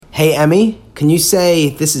Hey, Emmy, can you say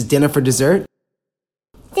this is dinner for dessert?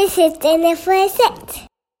 This is dinner for dessert.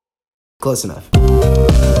 Close enough.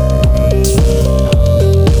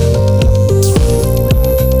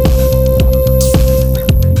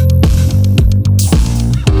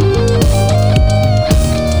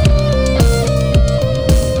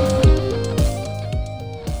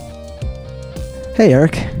 Hey,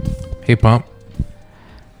 Eric. Hey, Pomp.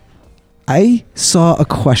 I saw a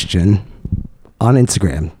question on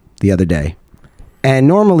Instagram the other day. And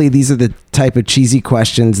normally these are the type of cheesy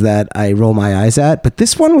questions that I roll my eyes at. But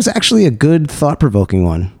this one was actually a good thought-provoking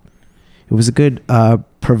one. It was a good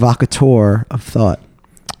provocateur of thought.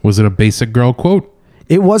 Was it a basic girl quote?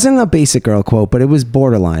 It wasn't a basic girl quote, but it was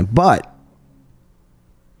borderline. But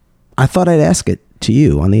I thought I'd ask it to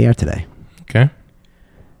you on the air today. Okay.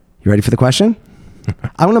 You ready for the question?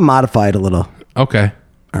 I'm going to modify it a little. Okay.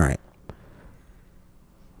 All right.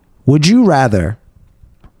 Would you rather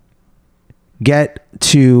get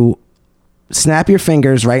to snap your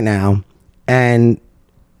fingers right now and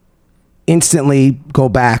instantly go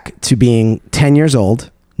back to being 10 years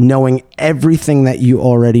old, knowing everything that you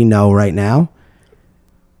already know right now,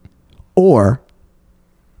 or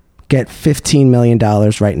get $15 million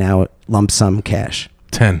right now, lump sum cash?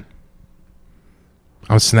 10.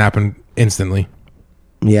 I was snapping instantly.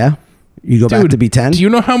 Yeah? You go back to be 10? Do you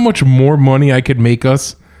know how much more money I could make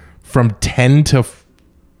us from 10 to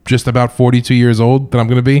just about 42 years old than I'm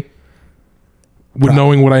going to be? With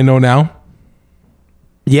knowing what I know now?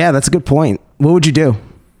 Yeah, that's a good point. What would you do?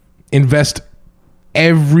 Invest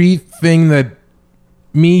everything that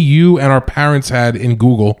me, you, and our parents had in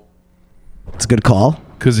Google. It's a good call.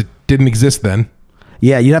 Because it didn't exist then.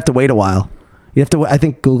 Yeah, you'd have to wait a while. You have to. I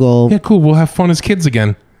think Google. Yeah, cool. We'll have fun as kids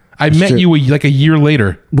again. I met you like a year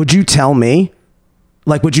later. Would you tell me?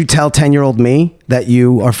 Like, would you tell 10-year-old me that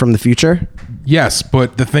you are from the future? Yes,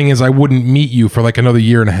 but the thing is, I wouldn't meet you for like another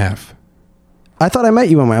year and a half. I thought I met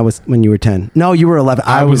you when you were 10. No, you were 11.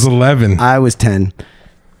 I was 11. I was 10.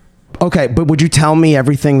 Okay, but would you tell me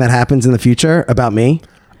everything that happens in the future about me?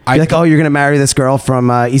 Be like, oh, you're going to marry this girl from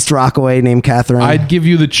East Rockaway named Catherine. I'd give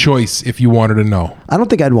you the choice if you wanted to know. I don't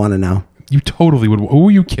think I'd want to know. You totally would. Who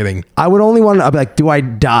are you kidding? I would only want to. I'd be like, do I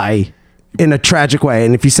die in a tragic way?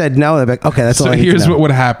 And if you said no, I'd be like, okay, that's all I need to know. So here's what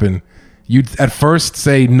would happen. You'd at first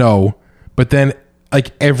say no, but then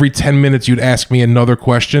like every 10 minutes you'd ask me another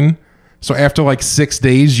question. So after like 6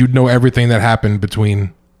 days, you'd know everything that happened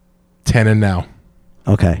between 10 and now.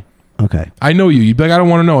 Okay. I know you. You'd be like, I don't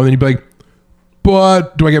want to know. And then you'd be like,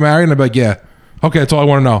 but do I get married? And I'd be like, yeah. Okay, that's all I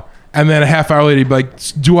want to know. And then a half hour later, you'd be like,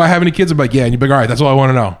 do I have any kids? I'd be like, yeah. And you'd be like, all right, that's all I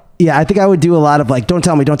want to know. Yeah, I think I would do a lot of like, don't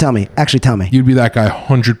tell me. Actually, tell me. You'd be that guy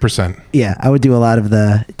 100%. Yeah, I would do a lot of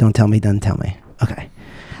the don't tell me. Okay.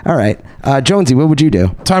 All right. Jonesy, what would you do?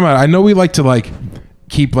 Time out. I know we like to like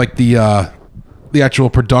keep like the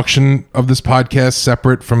actual production of this podcast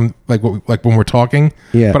separate from like when we're talking.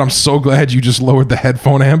 Yeah. But I'm so glad you just lowered the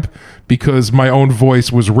headphone amp because my own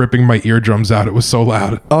voice was ripping my eardrums out. It was so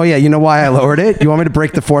loud. Oh yeah, you know why I lowered it? You want me to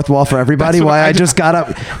break the fourth wall for everybody? Why I just got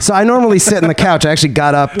up? So I normally sit on the couch. I actually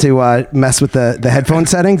got up to mess with the headphone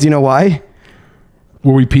settings. You know why?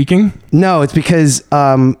 Were we peaking? No, it's because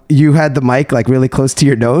you had the mic like really close to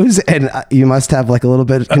your nose, and you must have like a little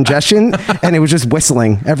bit of congestion, and it was just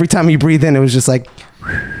whistling every time you breathe in. It was just like,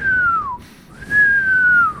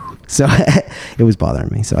 so it was bothering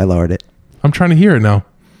me. So I lowered it. I'm trying to hear it now.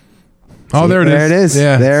 Oh, there it is. There it is.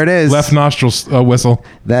 Yeah, there it is. Left nostril whistle.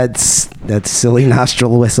 That's silly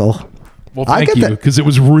nostril whistle. Well, thank you, because it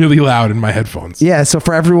was really loud in my headphones. Yeah, so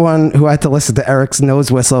for everyone who had to listen to Eric's nose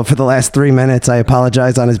whistle for the last 3 minutes, I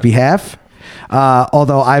apologize on his behalf.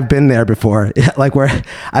 Although I've been there before, like where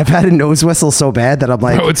I've had a nose whistle so bad that I'm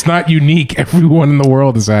like... No, it's not unique. Everyone in the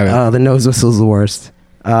world has had it. Oh, the nose whistle's the worst.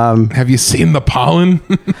 Have you seen the pollen?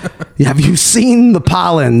 Have you seen the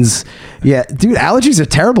pollens? Yeah, dude, allergies are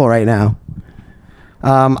terrible right now.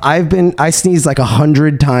 I sneezed like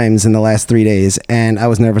 100 times in the last 3 days, and I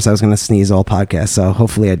was nervous I was going to sneeze all podcast, so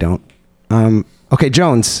hopefully I don't. Okay,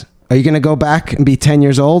 Jones, are you going to go back and be 10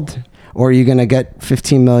 years old, or are you going to get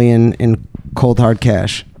 15 million in cold hard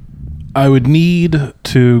cash? I would need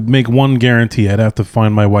to make one guarantee. I'd have to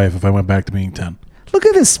find my wife if I went back to being 10. Look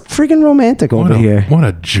at this friggin' romantic over here. What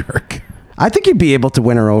a jerk. I think you'd be able to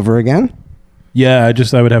win her over again. Yeah,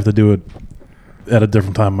 I would have to do it at a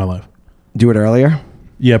different time in my life. Do it earlier?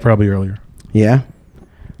 Yeah, probably earlier. Yeah.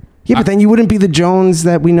 Yeah, but then you wouldn't be the Jones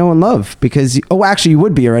that we know and love because... actually, you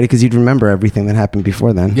would be already because you'd remember everything that happened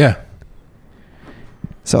before then. Yeah.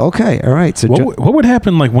 So, okay. All right. So what would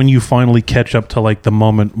happen like when you finally catch up to like the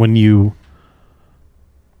moment when you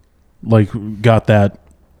like got that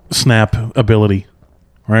snap ability?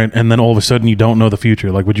 right? And then all of a sudden you don't know the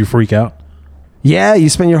future. Like, would you freak out? Yeah, you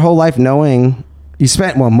spend your whole life knowing. You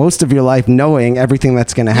spent most of your life knowing everything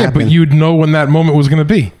that's going to happen. Yeah, but you'd know when that moment was going to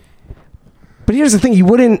be. But here's the thing: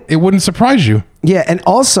 It wouldn't surprise you. Yeah, and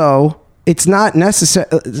also it's not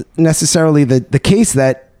necessarily the case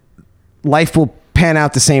that life will pan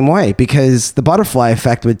out the same way, because the butterfly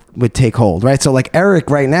effect would take hold, right? So like Eric,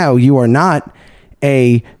 right now, you are not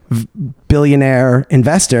a billionaire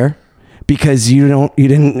investor because you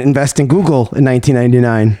didn't invest in Google in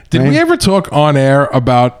 1999. Did we ever talk on air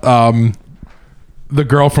about the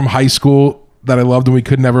girl from high school that I loved and we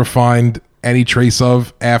could never find any trace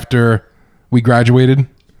of after we graduated?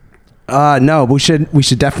 No, we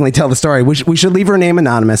should definitely tell the story. We should leave her name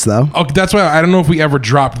anonymous, though. Oh, that's why I don't know if we ever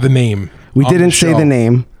dropped the name. We didn't say the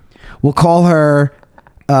name. We'll call her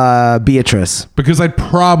Beatrice. Because I'd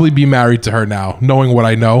probably be married to her now, knowing what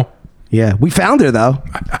I know. Yeah, we found her, though,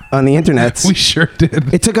 on the internet. We sure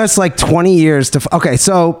did. It took us like 20 years to... Okay,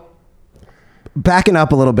 so backing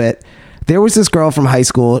up a little bit, there was this girl from high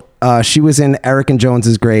school. She was in Eric and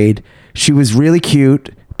Jones's grade. She was really cute,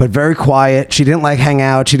 but very quiet. She didn't like hang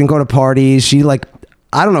out. She didn't go to parties. She like...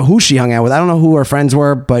 I don't know who she hung out with. I don't know who her friends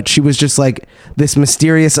were, but she was just like this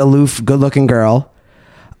mysterious, aloof, good-looking girl.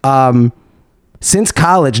 Since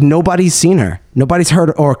college, nobody's seen her. Nobody's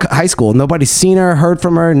heard, or high school, nobody's seen her, heard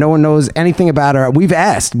from her. No one knows anything about her. We've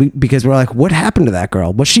asked because we're like, what happened to that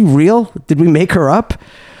girl? Was she real? Did we make her up?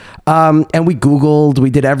 And we Googled, we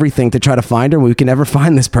did everything to try to find her. We can never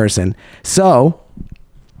find this person. So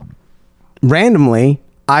randomly,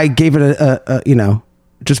 I gave it a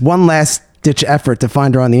just one last ditch effort to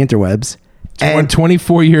find her on the interwebs. And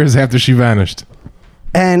 24 years after she vanished.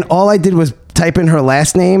 And all I did was type in her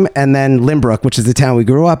last name and then Limbrook, which is the town we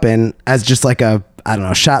grew up in, as just like a, I don't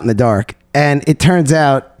know, shot in the dark. And it turns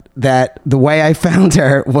out that the way I found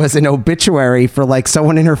her was an obituary for like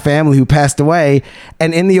someone in her family who passed away.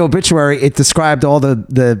 And in the obituary, it described all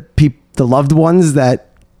the loved ones that,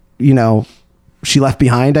 she left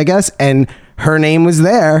behind, I guess. And her name was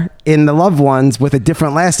there in the loved ones with a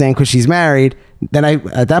different last name because she's married. Then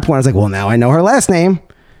at that point, I was like, well, now I know her last name.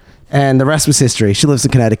 And the rest was history. She lives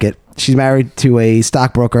in Connecticut. She's married to a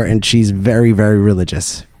stockbroker, and she's very, very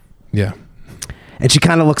religious. Yeah. And she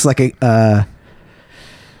kind of looks like a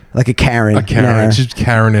Karen. A Karen. She's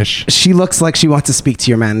Karenish. She looks like she wants to speak to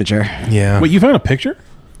your manager. Yeah. Wait, you found a picture?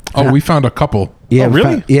 Oh, we found a couple. Yeah, oh,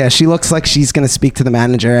 really? Yeah, she looks like she's going to speak to the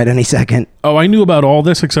manager at any second. Oh, I knew about all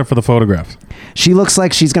this except for the photographs. She looks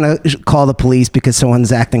like she's going to call the police because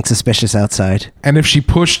someone's acting suspicious outside. And if she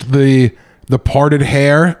pushed the parted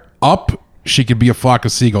hair up, she could be a Flock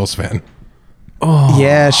of Seagulls fan. Oh.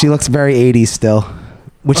 Yeah, she looks very 80s still,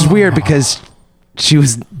 which is weird because she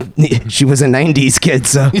was a 90s kid,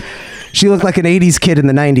 so she looked like an 80s kid in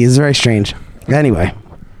the 90s. It's very strange. Anyway,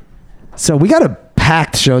 so we got a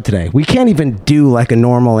packed show today. We can't even do like a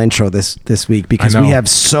normal intro this week because we have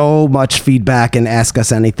so much feedback and Ask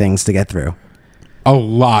Us Anythings to get through. A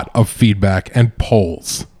lot of feedback and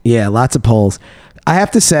polls. Yeah, lots of polls. I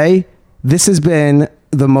have to say, this has been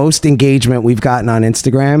the most engagement we've gotten on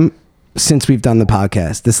Instagram since we've done the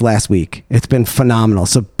podcast this last week. It's been phenomenal.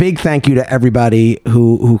 So big thank you to everybody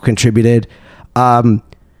who contributed. We're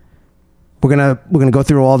gonna go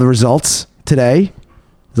through all the results today.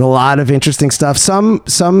 There's a lot of interesting stuff.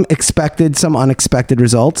 Some expected, some unexpected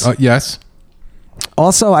results. Yes.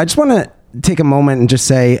 Also, I just want to take a moment and just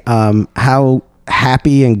say how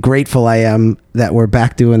happy and grateful I am that we're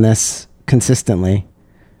back doing this consistently.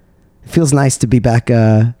 It feels nice to be back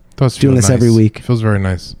doing this every week. It feels very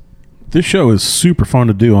nice. This show is super fun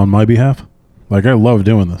to do on my behalf. Like, I love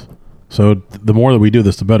doing this. So the more that we do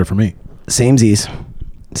this, the better for me. Samesies.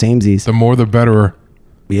 The more, the better.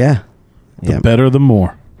 Yeah. The better, the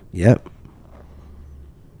more. Yep.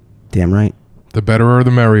 Damn right. The better,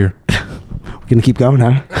 the merrier. We're going to keep going,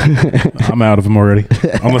 huh? I'm out of them already.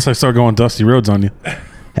 Unless I start going dusty roads on you.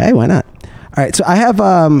 Hey, why not? All right. So I have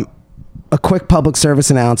a quick public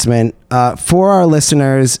service announcement. For our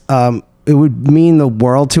listeners, it would mean the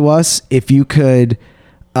world to us if you could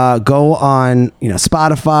go on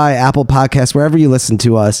Spotify, Apple Podcasts, wherever you listen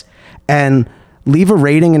to us, and leave a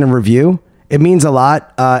rating and a review. It means a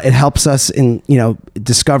lot. It helps us in,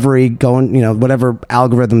 discovery, going, whatever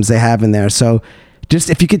algorithms they have in there. So just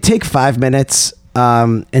if you could take 5 minutes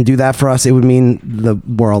and do that for us, it would mean the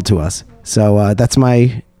world to us. So that's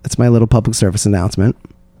my little public service announcement.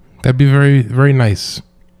 That'd be very, very nice.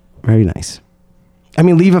 Very nice. I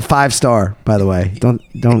mean, leave a 5-star, by the way. Don't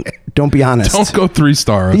be honest. Don't go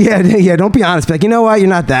 3-star. Yeah. Don't be honest. Be like, you know what? You're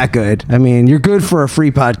not that good. I mean, you're good for a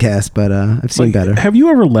free podcast, but I've seen better. Have you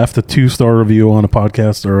ever left a 2-star review on a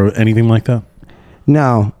podcast or anything like that?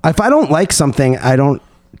 No. If I don't like something, I don't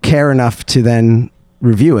care enough to then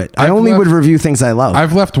review it. I I've only would left- review things I love.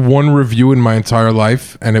 I've left one review in my entire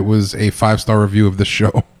life, and it was a 5-star review of the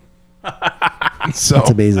show. So That's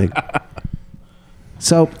amazing.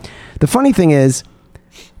 So the funny thing is,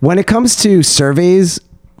 when it comes to surveys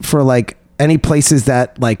for like any places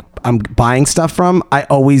that like I'm buying stuff from, I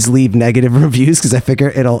always leave negative reviews because I figure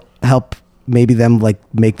it'll help maybe them like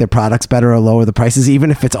make their products better or lower the prices, even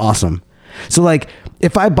if it's awesome. So like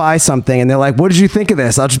if I buy something and they're like, what did you think of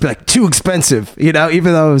this? I'll just be like, too expensive, you know,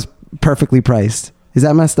 even though it was perfectly priced. Is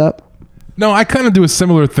that messed up? no, I kind of do a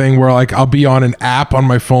similar thing where like I'll be on an app on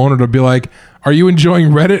my phone, and it'll be like, "Are you enjoying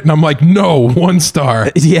Reddit?" And I'm like, "No, 1 star."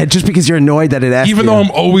 Yeah, just because you're annoyed that it asked Even you. though I'm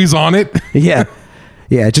always on it. Yeah.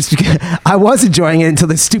 Yeah, just because I was enjoying it until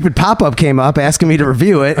this stupid pop-up came up asking me to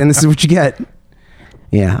review it, and this is what you get.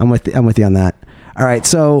 Yeah, I'm with you on that. All right,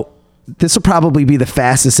 so this will probably be the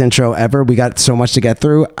fastest intro ever. We got so much to get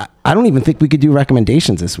through. I don't even think we could do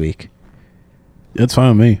recommendations this week. It's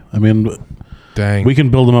fine with me. I mean, Dang. we can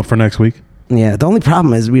build them up for next week. Yeah, the only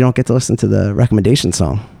problem is we don't get to listen to the recommendation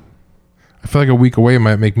song. I feel like a week away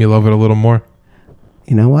might make me love it a little more.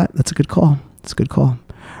 You know what? That's a good call. It's a good call.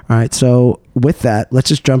 All right, so with that, let's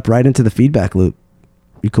just jump right into the feedback loop.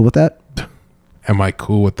 You cool with that? Am I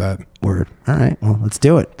cool with that? Word. All right, well, let's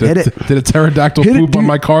do it. Hit it. Did a pterodactyl Hit it, poop on dude.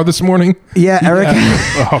 my car this morning? Yeah, Eric.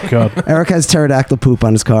 Oh, God. Eric has pterodactyl poop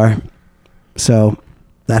on his car. So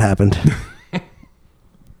that happened.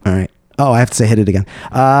 All right. Oh, I have to say hit it again.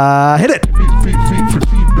 Hit it.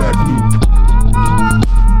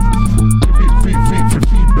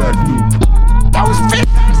 That was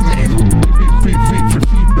fantastic.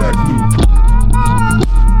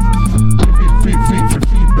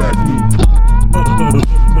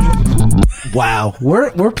 Wow.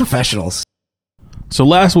 We're professionals. So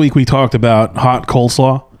last week we talked about hot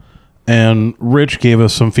coleslaw, and Rich gave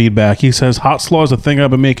us some feedback. He says hot slaw is a thing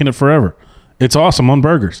I've been making it forever. It's awesome on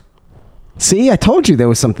burgers. See, I told you there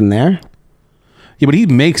was something there. Yeah, but he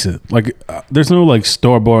makes it. Like, there's no like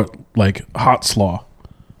store bought like hot slaw.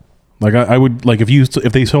 Like I would like if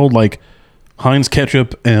they sold like Heinz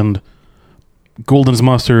ketchup and Golden's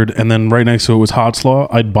mustard, and then right next to it was hot slaw,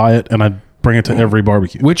 I'd buy it and I'd bring it to every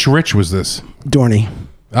barbecue. Which Rich was this? Dorney.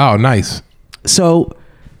 Oh, nice. So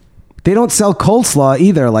they don't sell coleslaw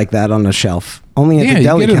either like that on the shelf. Only at Yeah, the you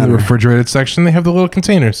deli get it in the counter. refrigerated section. They have the little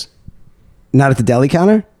containers. Not at the deli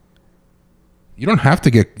counter? You don't have to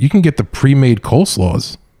get. You can get the pre-made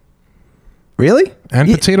coleslaws Really? and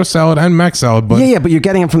Yeah. potato salad and mac salad. But Yeah, but you're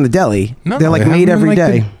getting them from the deli. No, They're like they have made them in, every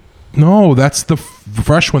like, day. no, that's the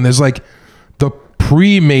fresh one. There's like the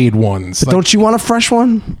pre-made ones. But Like, don't you want a fresh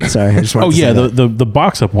one? Sorry, I just wanted Oh to yeah, say that. the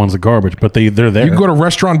box up ones are garbage, but they're there. you can go to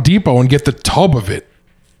Restaurant Depot and get the tub of it.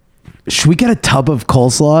 Should we get a tub of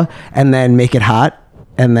coleslaw and then make it hot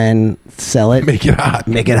and then sell it? Make it hot.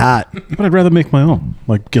 Make it hot. But I'd rather make my own.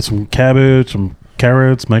 Like get some cabbage, some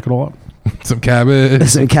carrots, make it all up. Some cabbage.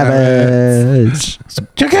 Some cabbage.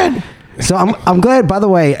 Chicken. So I'm glad, by the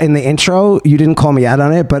way, in the intro, you didn't call me out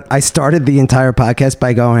on it, but I started the entire podcast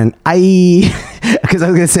by going, because I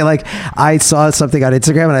was going to say, like, I saw something on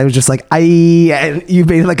Instagram and I was just like, and you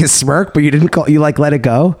made like a smirk, but you didn't call, you like let it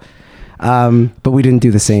go. But we didn't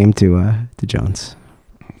do the same to Jones.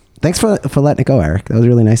 Thanks for letting it go, Eric. That was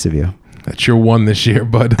really nice of you. That's your one this year,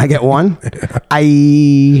 bud. I get one.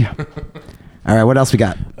 All right, what else we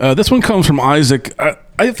got? This one comes from Isaac.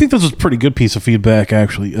 I think this is a pretty good piece of feedback,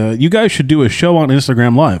 actually. You guys should do a show on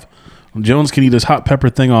Instagram Live. Jones can eat his hot pepper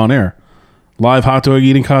thing on air. Live hot dog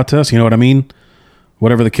eating contest, you know what I mean?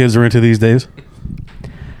 Whatever the kids are into these days.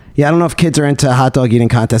 Yeah, I don't know if kids are into hot dog eating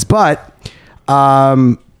contests, but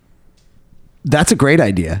that's a great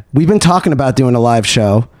idea. We've been talking about doing a live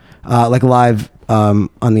show, like live on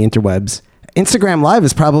the interwebs. Instagram Live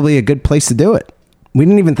is probably a good place to do it. We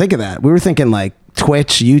didn't even think of that. We were thinking like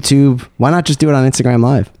Twitch, YouTube. Why not just do it on Instagram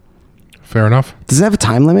Live? Fair enough. Does it have a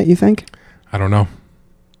time limit, you think? I don't know.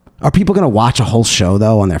 Are people going to watch a whole show,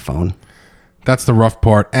 though, on their phone? That's the rough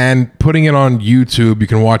part. And putting it on YouTube, you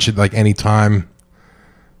can watch it like anytime.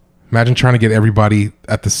 Imagine trying to get everybody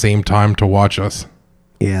at the same time to watch us.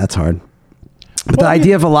 Yeah, that's hard. But the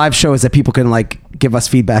idea of a live show is that people can like give us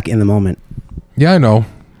feedback in the moment. Yeah, I know.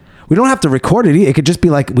 We don't have to record it. It could just be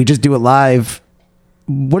like, we just do it live.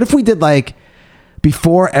 What if we did like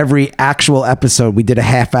before every actual episode, we did a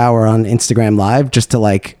half hour on Instagram Live just to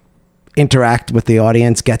like interact with the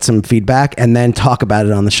audience, get some feedback, and then talk about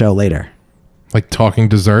it on the show later. Like talking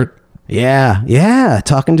dessert. Yeah.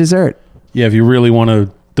 Talking dessert. Yeah, if you really want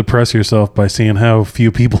to depress yourself by seeing how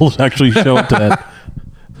few people actually show up to that.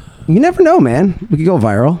 You never know, man. We could go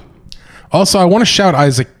viral. Also, I want to shout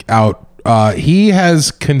Isaac out He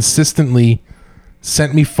has consistently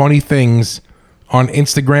sent me funny things on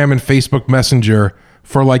Instagram and Facebook Messenger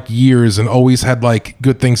for like years, and always had like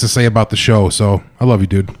good things to say about the show. So I love you,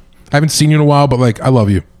 dude. I haven't seen you in a while, but like I love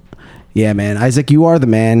you. Yeah, man. Isaac, you are the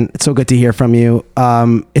man. It's so good to hear from you.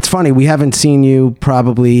 It's funny, we haven't seen you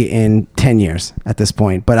probably in 10 years at this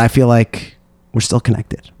point, but I feel like we're still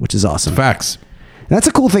connected, which is awesome. Facts. And that's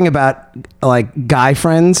a cool thing about like guy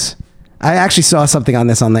friends. I actually saw something on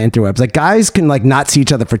this on the interwebs. Like guys can like not see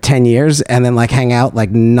each other for 10 years and then like hang out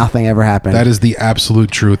like nothing ever happened. That is the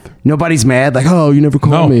absolute truth. Nobody's mad. Like, oh, you never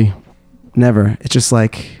called me. Never. It's just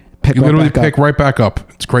like You literally pick right back up.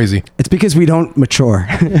 It's crazy. It's because we don't mature.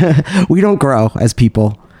 We don't grow as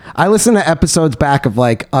people. I listened to episodes back of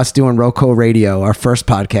like us doing Roco Radio, our first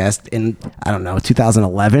podcast in, I don't know,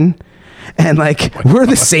 2011. And like, we're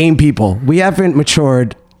the same people. We haven't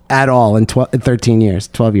matured at all in 13 years,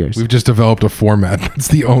 12 years. We've just developed a format. It's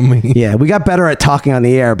the only. Yeah, we got better at talking on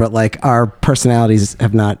the air, but like our personalities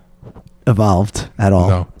have not evolved at all.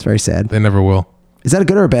 No. It's very sad. They never will. Is that a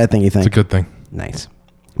good or a bad thing, you think? It's a good thing. Nice.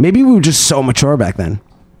 Maybe we were just so mature back then.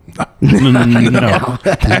 No.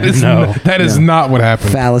 That is not what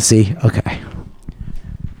happened. Fallacy. Okay.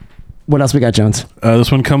 What else we got, Jones?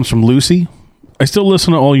 This one comes from Lucy. I still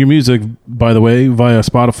listen to all your music, by the way, via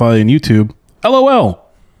Spotify and YouTube. LOL.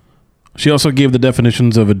 She also gave the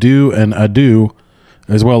definitions of ado and ado,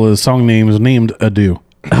 as well as song names named ado.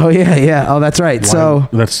 Oh, yeah. Oh, that's right. So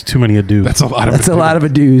That's too many ado. That's a lot of. that's a lot of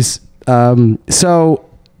ados. So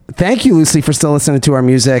thank you, Lucy, for still listening to our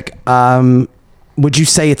music. Would you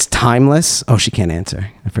say it's timeless? Oh, she can't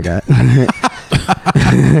answer. I forgot.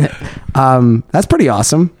 That's pretty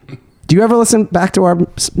awesome. Do you ever listen back to our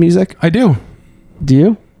music? I do. Do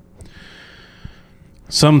you?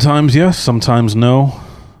 Sometimes yes, sometimes no.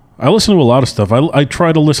 I listen to a lot of stuff. I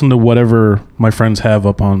try to listen to whatever my friends have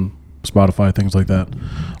up on Spotify, things like that.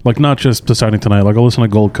 Like not just Deciding Tonight. Like I listen to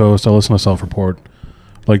Gold Coast. I listen to Self Report.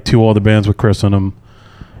 Like 2 other bands with Chris in them.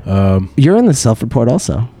 You're in the self-report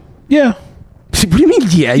also. Yeah. What do you mean?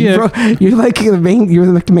 Yeah, you're like the main. You're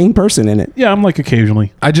like the main person in it. Yeah, I'm like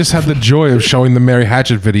occasionally. I just had the joy of showing the Mary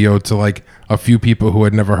Hatchet video to like a few people who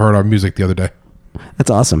had never heard our music the other day. That's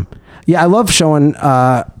awesome. Yeah, I love showing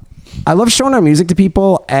our music to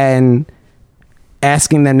people and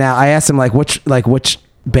asking them now. I asked them which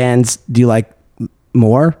bands do you like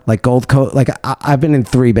more? Like Gold Coast. Like I've been in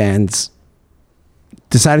 3 bands: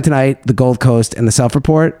 Decided Tonight, the Gold Coast, and the Self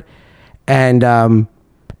Report. And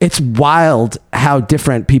it's wild how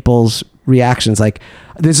different people's reactions. Like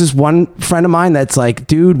there's this one friend of mine that's like,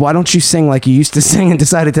 dude, why don't you sing like you used to sing in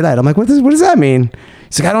Decided Tonight? I'm like, what does that mean?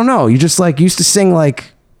 He's like, I don't know. You just like used to sing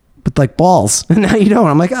like with like balls and now you don't.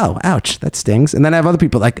 I'm like, oh, ouch, that stings. And then I have other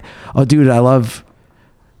people like, oh dude, I love,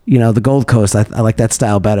 the Gold Coast. I like that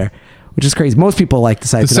style better, which is crazy. Most people like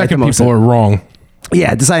Decided Tonight. The second people are wrong.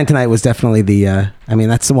 Yeah, Deciding Tonight was definitely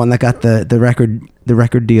that's the one that got the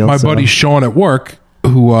record deal. My buddy Sean at work,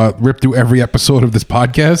 who ripped through every episode of this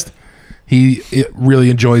podcast, he really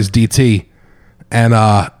enjoys DT, and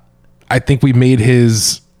I think we made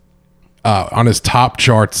his on his top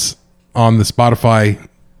charts on the Spotify.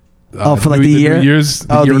 For like the year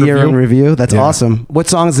in review. That's awesome. What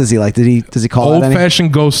songs does he like? Does he call Old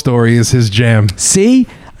Fashioned Ghost Story is his jam. See.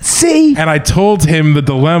 And I told him the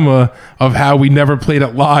dilemma of how we never played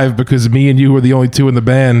it live because me and you were the only 2 in the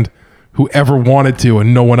band who ever wanted to,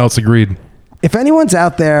 and no one else agreed. If anyone's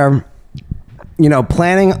out there,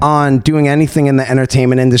 planning on doing anything in the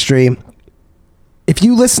entertainment industry, if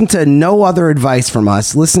you listen to no other advice from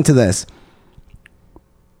us, listen to this.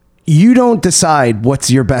 You don't decide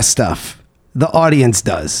what's your best stuff. The audience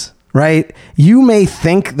does, right? You may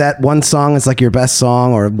think that one song is like your best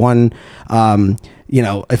song, or one,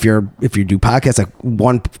 if you do podcasts, like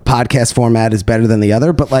one podcast format is better than the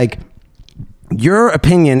other, but like your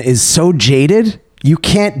opinion is so jaded. You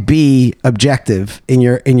can't be objective in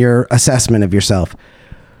your assessment of yourself.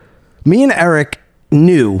 Me and Eric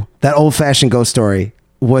knew that Old Fashioned Ghost Story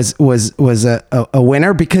was a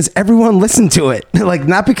winner because everyone listened to it. Like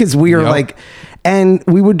not because we were like, and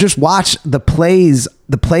we would just watch the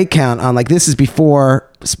play count on like, this is before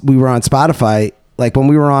we were on Spotify. Like when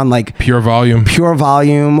we were on like Pure Volume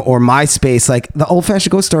or MySpace, like the Old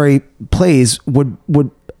Fashioned Ghost Story plays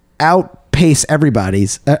would outpace every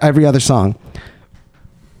other song.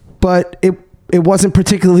 But it wasn't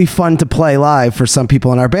particularly fun to play live for some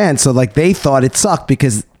people in our band. So like they thought it sucked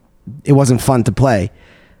because it wasn't fun to play.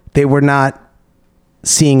 They were not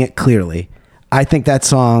seeing it clearly. I think that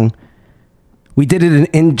song, we did it an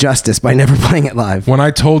injustice by never playing it live. When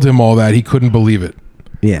I told him all that, he couldn't believe it.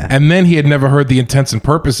 Yeah. And then he had never heard the Intents and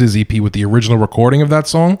Purposes EP with the original recording of that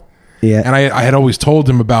song. Yeah. And I had always told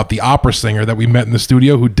him about the opera singer that we met in the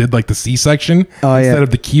studio who did like the C section. Oh, yeah. Instead of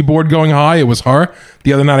the keyboard going high, it was her.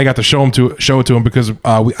 The other night I got to show it to him because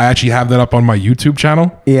I actually have that up on my YouTube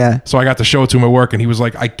channel. Yeah. So I got to show it to him at work, and he was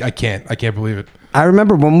like, I can't believe it. I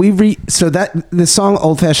remember when the song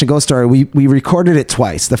Old Fashioned Ghost Story, we recorded it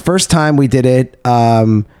twice. The first time we did it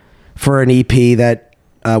for an EP that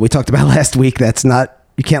we talked about last week. That's not,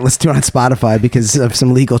 you can't listen to it on Spotify because of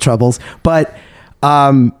some legal troubles. But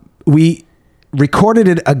we recorded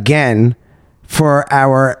it again for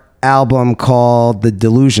our album called The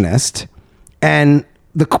Delusionist. And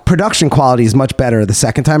the production quality is much better the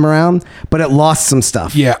second time around, but it lost some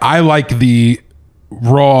stuff. Yeah, I like the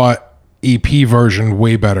raw EP version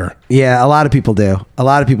way better. Yeah, a lot of people do.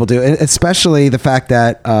 And especially the fact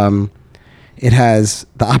that it has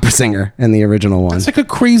the opera singer in the original one. It's like a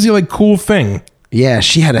crazy, like, cool thing. Yeah,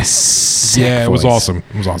 she had a sick Yeah, it was voice. awesome.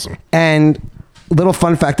 It was awesome. And little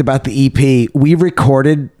fun fact about the EP, we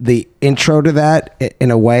recorded the intro to that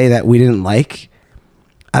in a way that we didn't like.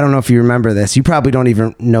 I don't know if you remember this. You probably don't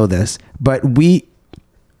even know this. But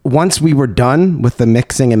once we were done with the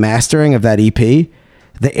mixing and mastering of that EP,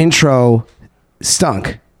 the intro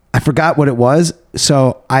stunk. I forgot what it was.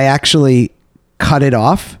 So I actually cut it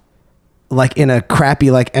off like in a crappy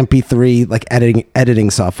like MP3 like editing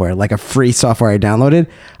software, like a free software I downloaded.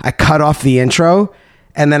 I cut off the intro,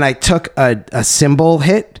 and then I took a cymbal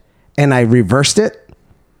hit and I reversed it,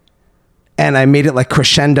 and I made it like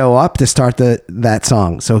crescendo up to start that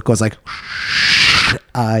song. So it goes like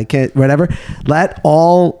I can't whatever. That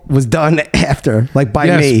all was done after, like by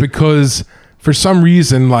me. Yes, because for some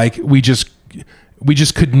reason, like we just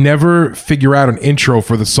could never figure out an intro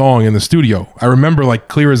for the song in the studio. I remember like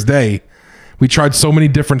clear as day. We tried so many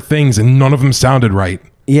different things and none of them sounded right.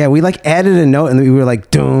 Yeah, we like added a note and we were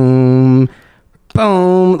like, doom,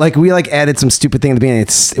 boom. Like we like added some stupid thing at the beginning.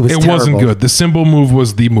 It wasn't good. The cymbal move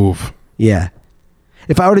was the move. Yeah.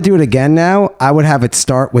 If I were to do it again now, I would have it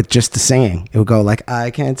start with just the singing. It would go like,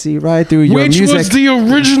 I can't see right through your Which music. was the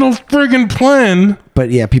original friggin' plan.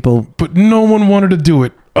 But yeah, But no one wanted to do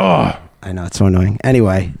it. Ugh. I know, it's so annoying.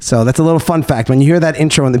 Anyway, so that's a little fun fact. When you hear that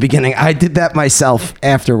intro in the beginning, I did that myself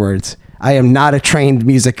afterwards. I am not a trained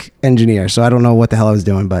music engineer, so I don't know what the hell I was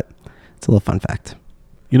doing, but it's a little fun fact.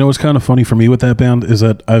 You know what's kind of funny for me with that band is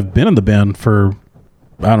that I've been in the band for,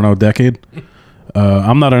 I don't know, a decade.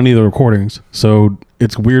 I'm not on any of the recordings, so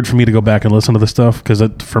it's weird for me to go back and listen to this stuff because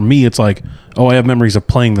for me, it's like, oh, I have memories of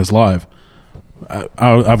playing this live. I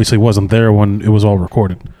obviously wasn't there when it was all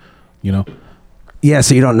recorded, you know? Yeah,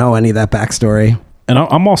 so you don't know any of that backstory. And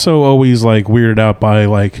I'm also always like weirded out by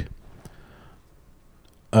like,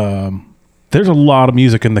 there's a lot of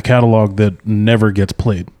music in the catalog that never gets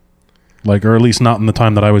played, like, or at least not in the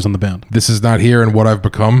time that I was in the band. This Is Not Here and What I've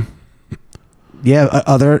Become. Yeah,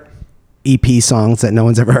 other EP songs that no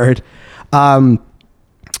one's ever heard.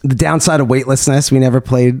 The Downside of Weightlessness, we never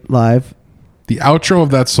played live. The outro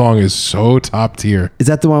of that song is so top tier. Is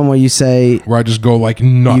that the one where you say... Where I just go like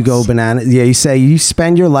nuts. You go banana. Yeah, you say you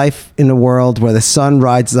spend your life in a world where the sun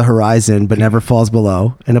rides the horizon but never falls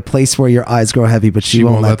below, in a place where your eyes grow heavy but she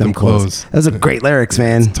won't let them close. Those are great lyrics,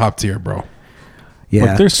 man. It's top tier, bro. Yeah.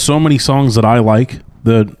 Like, there's so many songs that I like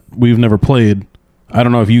that we've never played. I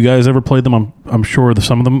don't know if you guys ever played them. I'm sure that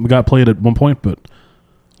some of them got played at one point, but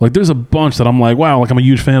like there's a bunch that I'm like, wow, like I'm a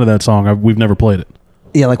huge fan of that song. We've never played it.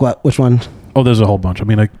 Yeah, like what? Which one? Oh, there's a whole bunch. I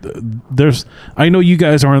mean, like, I know you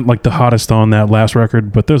guys aren't like the hottest on that last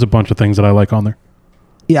record, but there's a bunch of things that I like on there.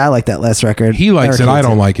 Yeah, I like that last record. He likes Eric it. I hates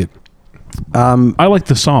don't like it. I like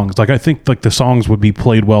the songs. Like, I think like the songs would be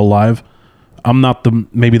played well live. I'm not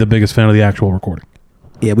maybe the biggest fan of the actual recording.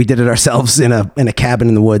 Yeah, we did it ourselves in a cabin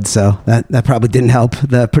in the woods, so that probably didn't help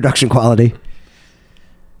the production quality.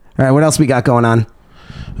 All right, what else we got going on?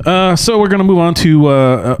 So we're gonna move on to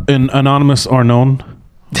an anonymous or known.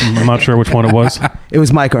 I'm not sure which one it was. It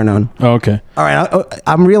was Mike Arnone. Oh, okay. All right,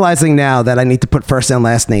 I'm realizing now that I need to put first and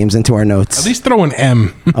last names into our notes. At least throw an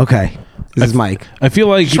M. Okay, this is Mike. I feel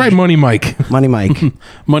like Just write Money Mike. Money Mike.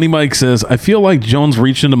 Money Mike says, I feel like Jones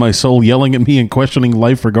reached into my soul, yelling at me and questioning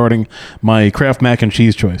life regarding my Kraft mac and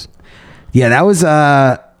cheese choice. Yeah, that was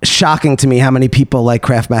shocking to me how many people like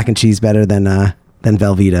Kraft mac and cheese better than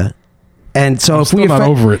Velveeta. And so I'm not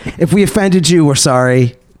over it. If we offended you, we're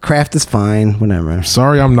sorry. Kraft is fine, whatever.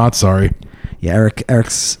 Sorry, I'm not sorry. Yeah,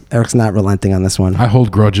 Eric's not relenting on this one. I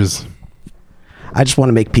hold grudges. I just want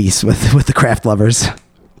to make peace with the Kraft lovers.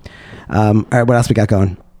 All right, what else we got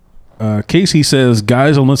going? Casey says,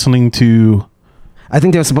 guys, I'm listening to... I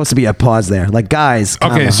think there was supposed to be a pause there. Like, guys.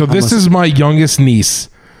 Okay, so this is my youngest niece,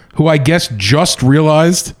 who I guess just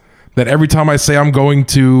realized that every time I say I'm going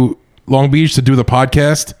to Long Beach to do the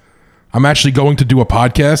podcast, I'm actually going to do a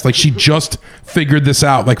podcast. Like, she just figured this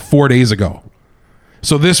out like 4 days ago.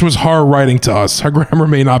 So this was her writing to us. Her grammar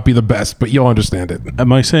may not be the best, but you'll understand it.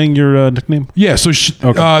 Am I saying your nickname? Yeah, so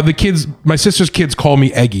the kids, my sister's kids call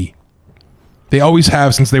me Eggy. They always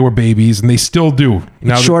have since they were babies, and they still do.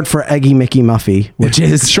 Now, Short for Eggy Mickey Muffy, which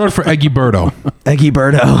is short for Eggy Birdo. Eggy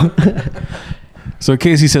Birdo. So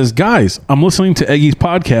Casey says, guys, I'm listening to Eggy's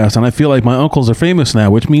podcast, and I feel like my uncles are famous now,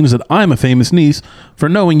 which means that I'm a famous niece for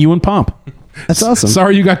knowing you and Pomp. That's awesome.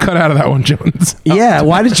 Sorry you got cut out of that one, Jones. Yeah,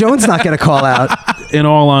 why did Jones not get a call out? In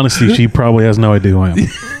all honesty, she probably has no idea who I am.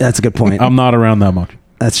 That's a good point. I'm not around that much.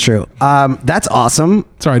 That's true. That's awesome.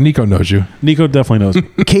 Sorry, Nico knows you. Nico definitely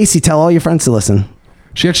knows. Casey, tell all your friends to listen.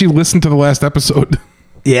 She actually listened to the last episode.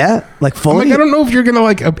 Yeah, like I'm fully. like, I don't know if you're gonna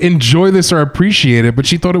like enjoy this or appreciate it, but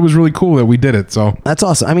she thought it was really cool that we did it. So That's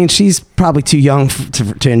awesome. I mean, she's probably too young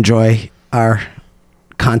to enjoy our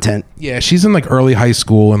content. yeah, she's in like early high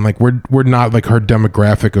school, and like we're not like her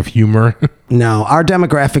demographic of humor. No, our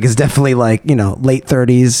demographic is definitely like, late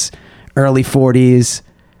 30s, early 40s.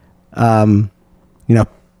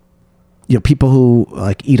 People who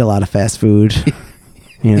like eat a lot of fast food,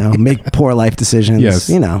 make poor life decisions.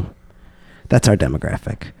 Yes. That's our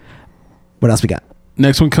demographic. What else we got?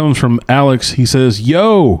 Next one comes from Alex. He says,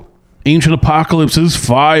 yo, Ancient Apocalypse is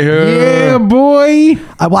fire. Yeah, boy.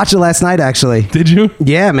 I watched it last night, actually. Did you?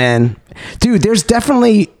 Yeah, man. Dude, there's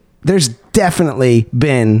definitely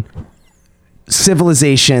been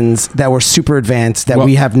civilizations that were super advanced that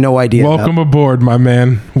we have no idea Welcome about. aboard, my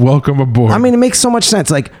man. Welcome aboard. I mean, it makes so much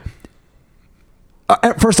sense. Like,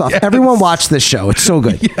 first off, everyone watch this show. It's so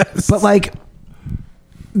good. Yes. But like,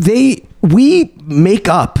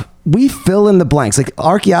 we fill in the blanks. Like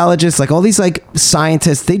archaeologists, like all these like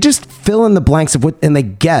scientists, they just fill in the blanks of and they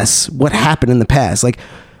guess what happened in the past. Like,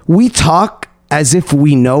 we talk as if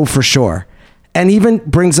we know for sure. And even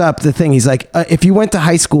brings up the thing. He's like, if you went to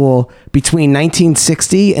high school between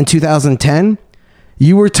 1960 and 2010,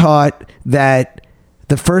 you were taught that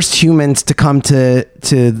the first humans to come to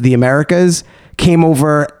the Americas came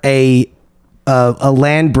over a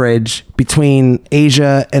land bridge between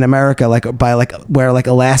Asia and America, where like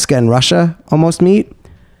Alaska and Russia almost meet,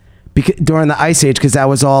 during the Ice Age, because that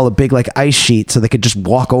was all a big like ice sheet, so they could just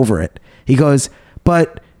walk over it. He goes,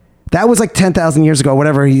 but that was like 10,000 years ago,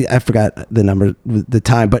 whatever. I forgot the number, the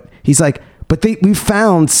time, but he's like, but we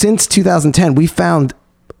found since 2010, we found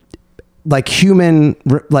like human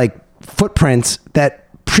like footprints that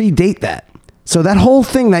predate that. So that whole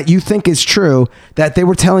thing that you think is true, that they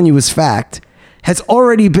were telling you is fact, has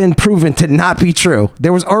already been proven to not be true.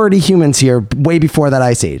 There was already humans here way before that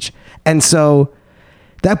Ice Age. And so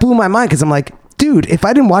that blew my mind, because I'm like, dude, if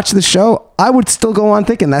I didn't watch the show, I would still go on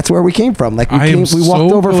thinking that's where we came from. Like we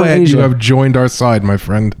walked over from Asia. You have joined our side, my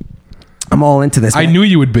friend. I'm all into this. I man. knew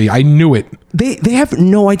you would be. I knew it. They have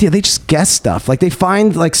no idea. They just guess stuff. Like they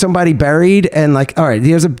find like somebody buried and like, all right,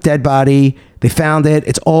 here's a dead body. They found it.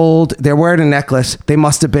 It's old. They're wearing a necklace. They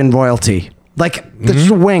must have been royalty. Like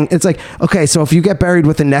the wing. It's like, okay, so if you get buried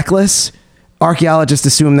with a necklace, archaeologists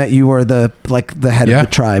assume that you were the head of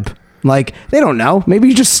the tribe. Like, they don't know. Maybe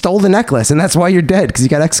you just stole the necklace and that's why you're dead, because you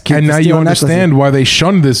got executed. And now you understand why they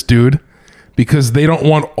shunned this dude, because they don't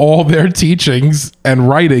want all their teachings and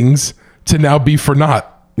writings to now be for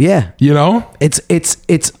naught. Yeah. You know? It's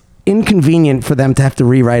inconvenient for them to have to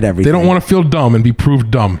rewrite everything. They don't want to feel dumb and be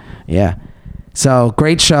proved dumb. Yeah. So,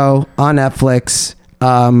 great show on Netflix.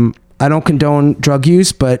 I don't condone drug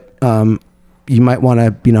use, but you might want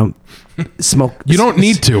to, smoke. You don't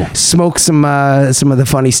need to smoke some of the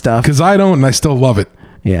funny stuff, because I don't, and I still love it.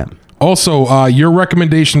 Yeah. Also, your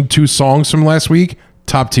recommendation 2 songs from last week,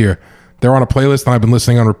 top tier. They're on a playlist, and I've been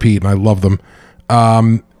listening on repeat, and I love them.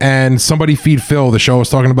 And Somebody Feed Phil, the show I was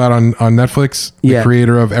talking about on Netflix, the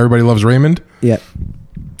creator of Everybody Loves Raymond. Yeah.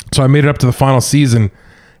 So I made it up to the final season,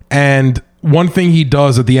 and one thing he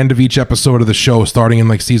does at the end of each episode of the show, starting in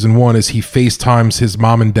like season 1, is he FaceTimes his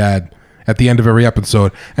mom and dad at the end of every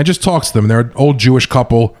episode and just talks to them. They're an old Jewish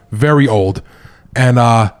couple, very old. And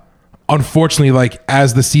unfortunately, like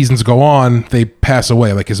as the seasons go on, they pass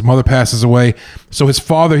away. Like his mother passes away. So his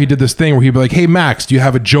father, he did this thing where he'd be like, hey, Max, do you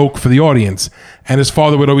have a joke for the audience? And his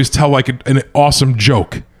father would always tell like an awesome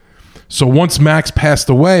joke. So once Max passed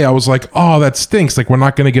away, I was like, oh, that stinks. Like we're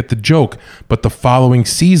not going to get the joke. But the following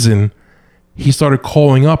season, he started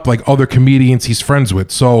calling up like other comedians he's friends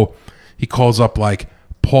with. So he calls up like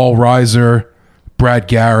Paul Reiser, Brad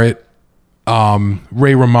Garrett,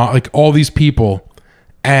 Ray Romano, like all these people,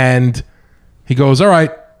 and he goes, "All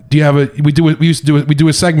right, do you have a?" We do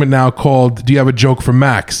a segment now called "Do you have a joke for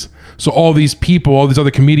Max?" So all these people, all these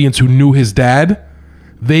other comedians who knew his dad,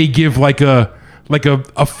 they give like a like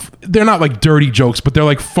they're not like dirty jokes, but they're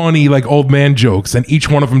like funny, like old man jokes. And each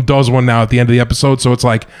one of them does one now at the end of the episode. So it's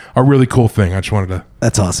like a really cool thing. I just wanted to.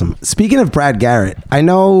 That's awesome. Speaking of Brad Garrett, I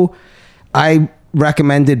know I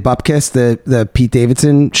recommended Bupkis, the Pete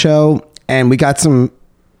Davidson show, and we got some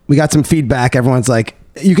feedback. Everyone's like,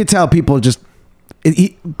 you could tell people just,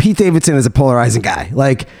 Pete Davidson is a polarizing guy.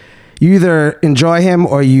 Like, you either enjoy him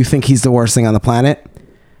or you think he's the worst thing on the planet.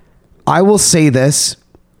 I will say this,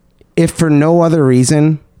 if for no other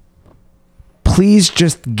reason, please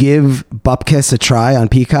just give Bupkis a try on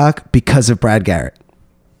Peacock because of Brad Garrett.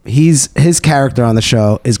 His character on the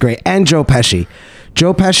show is great. And Joe Pesci.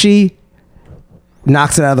 Joe Pesci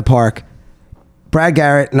knocks it out of the park. Brad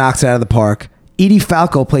Garrett knocks it out of the park. Edie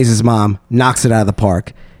Falco plays his mom, knocks it out of the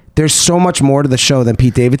park. There's so much more to the show than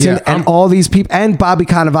Pete Davidson, and all these people, and Bobby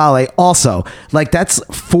Cannavale also. Like, that's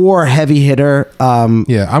 4 heavy hitter. I'm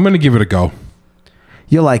going to give it a go.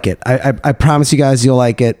 You'll like it. I promise you guys you'll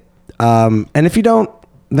like it. And if you don't,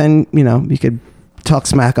 then, you could talk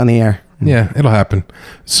smack on the air. Yeah, it'll happen.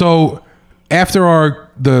 So after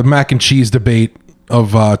the mac and cheese debate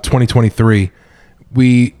of 2023,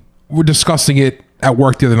 we were discussing it at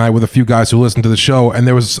work the other night with a few guys who listen to the show, and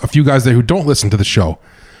there was a few guys there who don't listen to the show.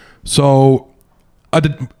 So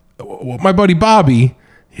my buddy Bobby,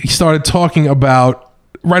 he started talking about,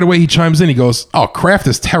 right away he chimes in, he goes, "Oh, Kraft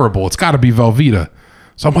is terrible. It's got to be Velveeta."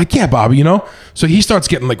 So I'm like, "Yeah, Bobby, So he starts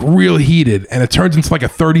getting like real heated, and it turns into like a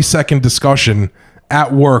 30-second discussion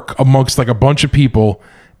at work amongst like a bunch of people.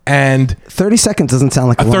 And 30 seconds doesn't sound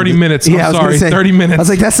like a 30 minutes. Yeah, I'm sorry, 30 minutes. I was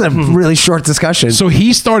like, that's a really short discussion. So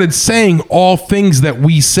he started saying all things that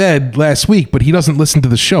we said last week, but he doesn't listen to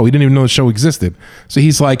the show. He didn't even know the show existed. So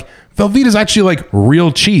he's like, Velveeta's actually like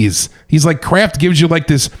real cheese. He's like, Kraft gives you like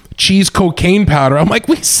this cheese cocaine powder. I'm like,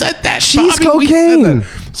 we said that. Cheese Bobby, cocaine. we said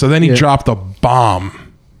that. So then he dropped a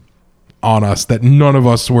bomb on us that none of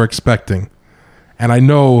us were expecting. And I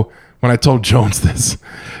know when I told Jones this,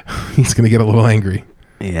 he's going to get a little angry.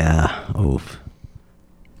 Yeah. Oof.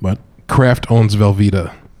 What? Kraft owns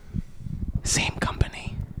Velveeta. Same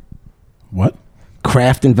company. What?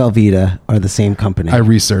 Kraft and Velveeta are the same company. I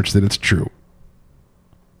researched it. It's true.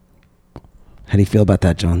 How do you feel about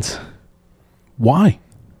that, Jones? Why?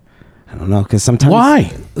 I don't know, because sometimes...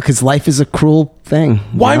 Why? Because life is a cruel thing.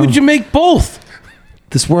 Why would you make both?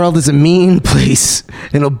 This world is a mean place,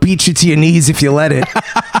 and it'll beat you to your knees if you let it.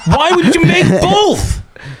 Why would you make both?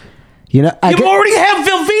 You already have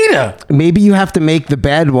Velveeta. Maybe you have to make the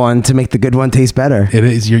bad one to make the good one taste better. It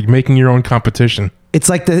is. You're making your own competition. It's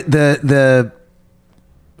like the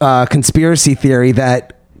conspiracy theory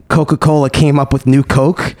that Coca-Cola came up with new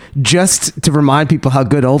Coke just to remind people how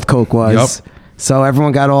good old Coke was. Yep. So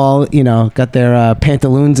everyone got all, got their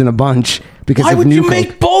pantaloons in a bunch because of new Coke. Why would you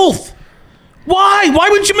make both? Why? Why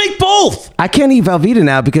would you make both? I can't eat Velveeta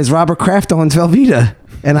now because Robert Kraft owns Velveeta,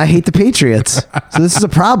 and I hate the Patriots. So this is a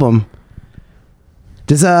problem.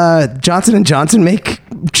 Does Johnson & Johnson make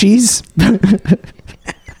cheese? It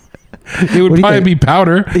would probably be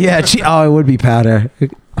powder. Yeah, it would be powder.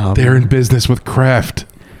 Oh, They're in business with Kraft.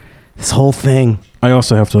 this whole thing. I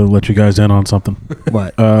also have to let you guys in on something.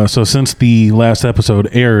 What? So since the last episode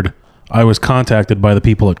aired, I was contacted by the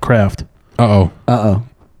people at Kraft. Uh-oh.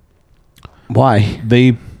 Why?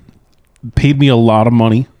 They paid me a lot of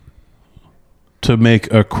money to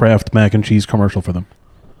make a Kraft mac and cheese commercial for them.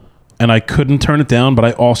 And I couldn't turn it down, but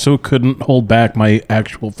I also couldn't hold back my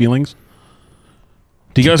actual feelings.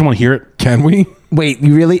 Do you guys want to hear it? Can we? Wait,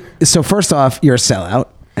 you really? So first off, you're a sellout,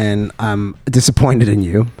 and I'm disappointed in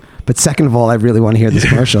you. But second of all, I really want to hear this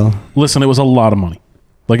commercial. Listen, it was a lot of money.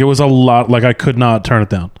 Like, it was a lot. Like, I could not turn it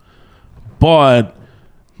down. But,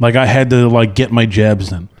 like, I had to, like, get my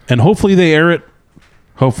jabs in. And hopefully they air it.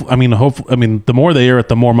 Hopefully, the more they air it,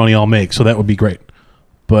 the more money I'll make. So that would be great.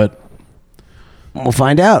 But We'll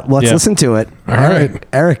find out. Let's listen to it. All right.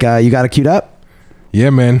 Eric, you got it queued up? Yeah,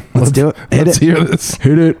 man. Let's do it. Let's hear this.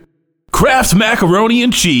 Hit it. Kraft macaroni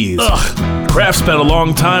and cheese. Ugh. Kraft spent a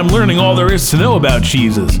long time learning all there is to know about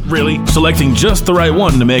cheeses. Really? Selecting just the right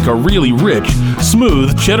one to make a really rich,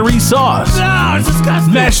 smooth, cheddary sauce. No, it's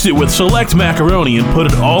disgusting. Mashed it with select macaroni and put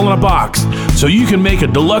it all in a box, so you can make a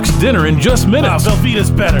deluxe dinner in just minutes. Oh,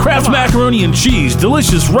 Velveeta's better. Kraft macaroni and cheese,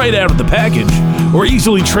 delicious right out of the package, or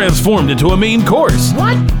easily transformed into a main course.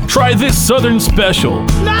 What? Try this Southern Special.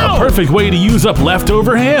 No! A perfect way to use up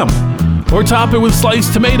leftover ham. Or top it with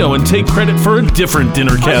sliced tomato and take credit for a different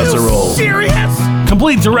dinner casserole. Are you serious?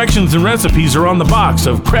 Complete directions and recipes are on the box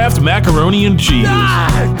of Kraft macaroni and cheese.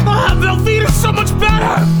 Velveeta's so much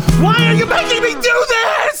better. Why are you making me do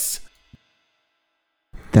this?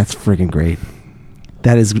 That's freaking great.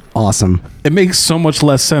 That is awesome. It makes so much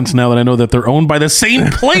less sense now that I know that they're owned by the same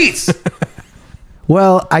place.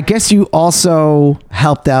 Well, I guess you also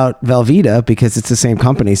helped out Velveeta because it's the same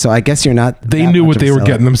company. So I guess you're not. They that knew much what of a they were seller.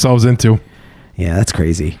 getting themselves into. Yeah, that's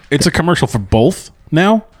crazy. It's a commercial for both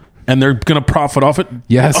now, and they're going to profit off it.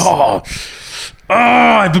 Yes. Oh,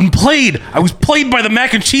 I've been played. I was played by the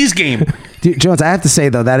mac and cheese game. Dude, Jones, I have to say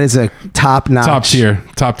though, that is a top notch.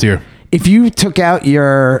 Top tier. If you took out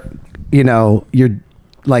your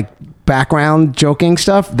like background joking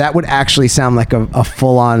stuff, that would actually sound like a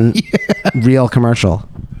full on real commercial.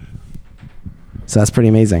 So that's pretty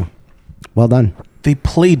amazing. Well done. They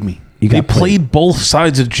played me. You They got played. played both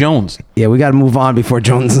sides of Jones. Yeah, we got to move on before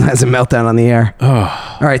Jones has a meltdown on the air.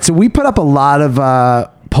 All right, so we put up a lot of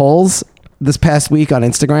polls this past week on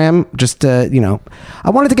Instagram. Just to, I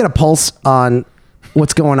wanted to get a pulse on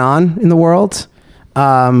what's going on in the world.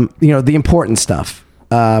 The important stuff.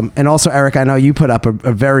 And also, Eric, I know you put up a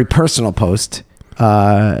very personal post.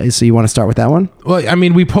 So you want to start with that one? Well, I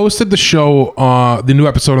mean, we posted the show, the new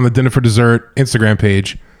episode on the Dinner for Dessert Instagram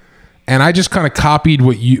page, and I just kind of copied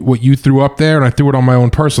what you threw up there, and I threw it on my own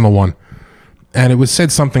personal one. And it was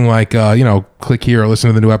said something like, click here or listen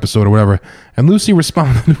to the new episode or whatever. And Lucy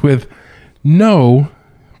responded with, no,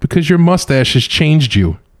 because your mustache has changed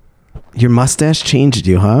you. Your mustache changed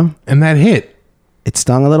you, huh? And that hit. It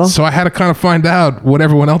stung a little? So I had to kind of find out what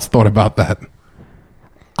everyone else thought about that.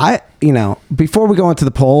 Before we go into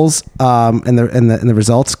the polls and the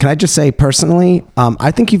results, can I just say personally, I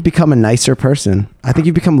think you've become a nicer person. I think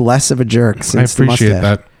you've become less of a jerk since the mustache. I appreciate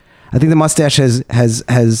that. I think the mustache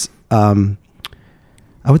has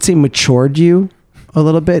I would say matured you a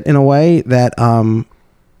little bit in a way that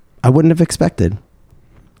I wouldn't have expected.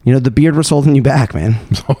 The beard was holding you back, man.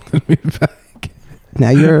 It's holding me back. Now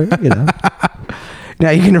you're, now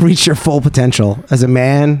you're going to reach your full potential as a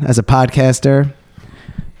man, as a podcaster.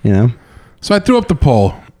 So I threw up the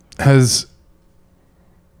poll. Has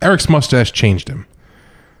Eric's mustache changed him?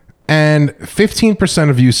 And 15%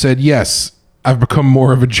 of you said, yes, I've become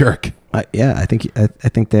more of a jerk. Yeah, I think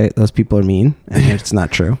that those people are mean, and it's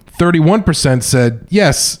not true. 31% said,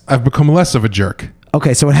 yes, I've become less of a jerk.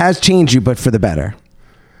 Okay, so it has changed you, but for the better.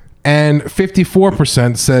 And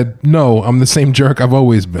 54% said, no, I'm the same jerk I've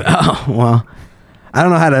always been. Oh, well, I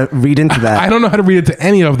don't know how to read into that. I don't know how to read into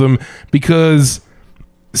any of them, because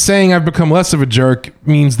saying I've become less of a jerk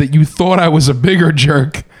means that you thought I was a bigger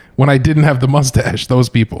jerk when I didn't have the mustache, those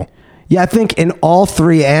people. Yeah, I think in all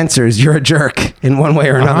three answers, you're a jerk in one way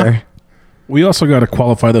or another. We also got to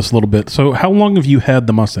qualify this a little bit. So how long have you had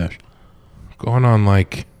the mustache? Going on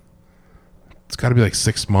it's got to be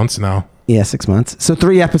 6 months now. Yeah, 6 months. So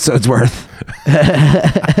 3 episodes worth.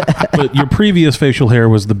 But your previous facial hair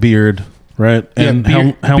was the beard, right? And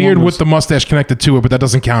beard, how beard long with the mustache connected to it, but that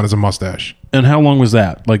doesn't count as a mustache. And how long was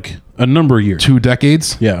that? Like a number of years? 2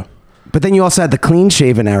 decades? Yeah. But then you also had the clean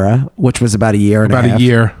shaven era, which was about a year and a half. About a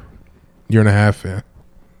year and a half, yeah.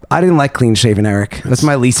 I didn't like clean shaven Eric. That's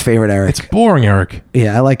my least favorite Eric. It's boring, Eric.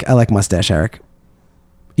 Yeah, I like mustache Eric.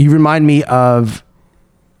 You remind me of,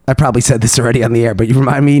 I probably said this already on the air, but you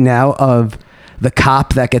remind me now of the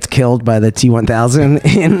cop that gets killed by the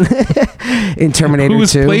T-1000 in Terminator 2. Who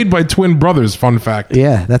was played by twin brothers, fun fact.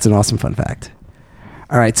 Yeah, that's an awesome fun fact.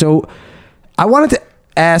 All right, so I wanted to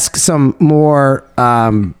ask some more,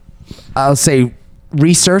 I'll say,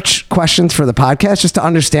 research questions for the podcast, just to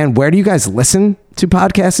understand, where do you guys listen to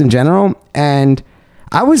podcasts in general? And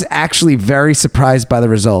I was actually very surprised by the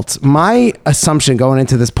results. My assumption going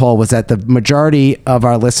into this poll was that the majority of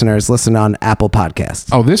our listeners listen on Apple Podcasts.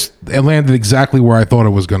 Oh, it landed exactly where I thought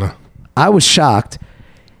it was gonna. I was shocked.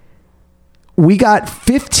 We got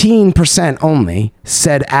 15% only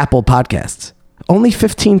said Apple Podcasts. Only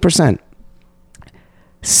 15%.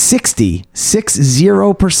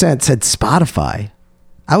 60% said Spotify.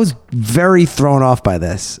 I was very thrown off by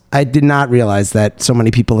this. I did not realize that so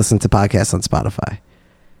many people listen to podcasts on Spotify.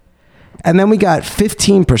 And then we got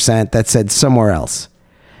 15% that said somewhere else.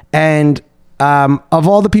 And of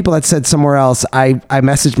all the people that said somewhere else, I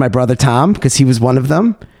messaged my brother Tom, because he was one of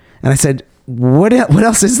them. And I said, what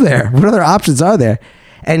else is there? What other options are there?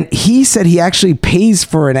 And he said he actually pays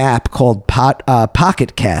for an app called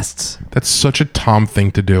Pocket Casts. That's such a Tom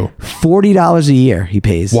thing to do. $40 a year he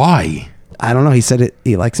pays. Why? I don't know. He said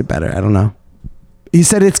he likes it better. I don't know. He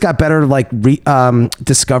said it's got better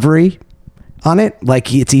discovery on it.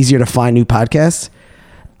 It's easier to find new podcasts.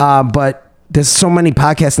 But there's so many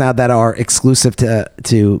podcasts now that are exclusive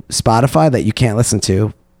to Spotify that you can't listen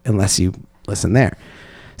to unless you listen there.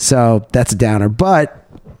 So that's a downer. But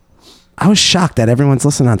I was shocked that everyone's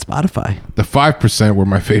listening on Spotify. The 5% were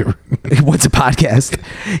my favorite. What's a podcast?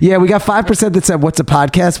 Yeah, we got 5% that said, what's a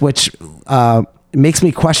podcast, which makes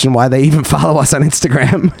me question why they even follow us on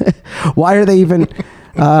Instagram. Why are they even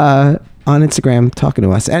on Instagram talking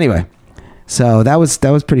to us? Anyway, so that was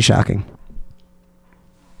pretty shocking.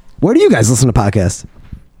 Where do you guys listen to podcasts?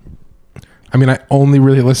 I mean, I only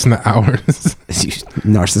really listen to ours.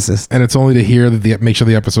 Narcissist. And it's only to hear that make sure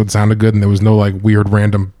the episode sounded good and there was no like weird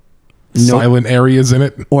random silent areas in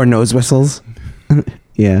it. Or nose whistles.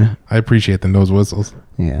 Yeah. I appreciate the nose whistles.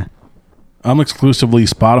 Yeah. I'm exclusively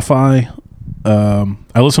Spotify.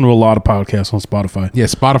 I listen to a lot of podcasts on Spotify. Yeah,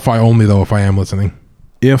 Spotify only though if I am listening.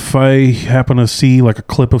 If I happen to see like a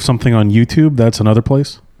clip of something on YouTube, that's another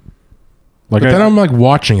place. Like, but then I'm like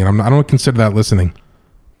watching it. I don't consider that listening.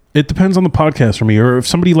 It depends on the podcast for me. Or if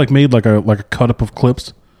somebody like made like a cut up of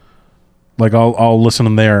clips, like I'll listen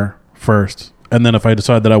in there first, and then if I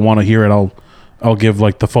decide that I want to hear it, I'll give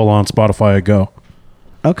like the full on Spotify a go.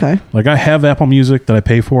 Okay. Like I have Apple Music that I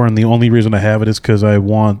pay for, and the only reason I have it is because I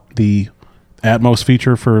want the Atmos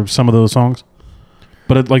feature for some of those songs.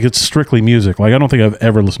 But it's strictly music. Like I don't think I've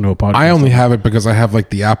ever listened to a podcast. I only have it because I have like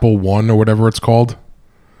the Apple One or whatever it's called,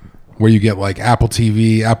 where you get like Apple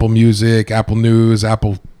TV, Apple Music, Apple News,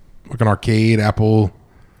 Apple fucking Arcade, Apple,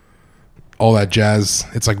 all that jazz.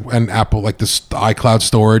 It's like an Apple, like this iCloud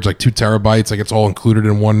storage, like 2 terabytes. Like it's all included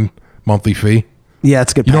in one monthly fee. Yeah,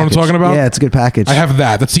 it's a good You know package. what I'm talking about? Yeah, it's a good package. I have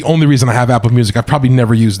that. That's the only reason I have Apple Music. I've probably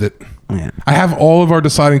never used it. Yeah. I have all of our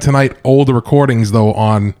Deciding Tonight older recordings though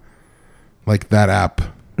on like that app.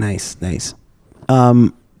 Nice. So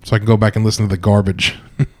I can go back and listen to the garbage.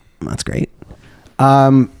 That's great.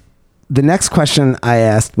 The next question I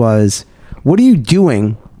asked was, what are you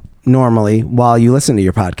doing normally while you listen to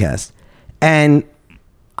your podcast? And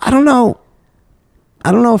I don't know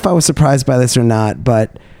if I was surprised by this or not,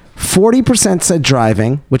 but 40% said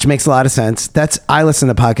driving, which makes a lot of sense. I listen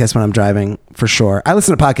to podcasts when I'm driving for sure. I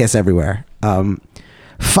listen to podcasts everywhere.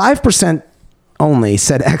 5% only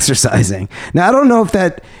said exercising. Now, I don't know if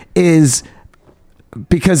that is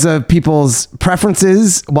because of people's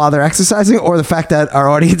preferences while they're exercising or the fact that our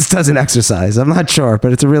audience doesn't exercise. I'm not sure,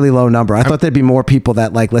 but it's a really low number. I thought there'd be more people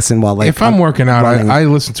that like listen while like if I'm working out, I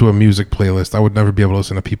listen to a music playlist. I would never be able to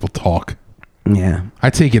listen to people talk. Yeah. I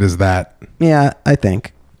take it as that. Yeah, I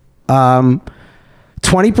think. 20%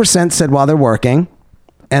 said while they're working,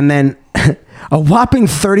 and then a whopping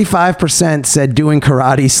 35% said doing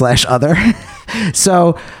karate / other.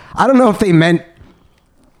 So I don't know if they meant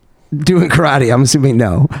doing karate. I'm assuming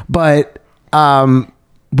no. But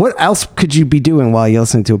what else could you be doing while you're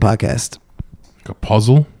listening to a podcast? Like a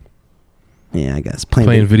puzzle? Yeah, I guess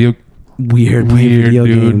Playing video video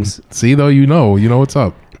dude. games. See though, you know what's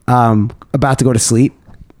up. About to go to sleep,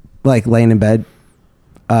 like laying in bed.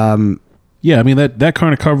 Yeah, I mean that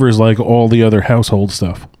kind of covers like all the other household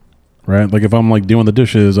stuff, right? Like if I'm like doing the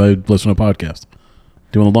dishes, I listen to a podcast.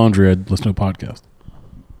 Doing the laundry, I'd listen to a podcast.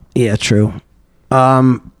 Yeah, true.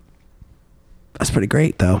 That's pretty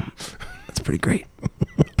great, though. That's pretty great.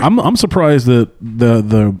 I'm surprised that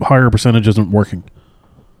the higher percentage isn't working.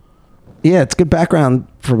 Yeah, it's good background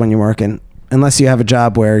for when you're working, unless you have a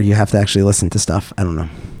job where you have to actually listen to stuff. I don't know.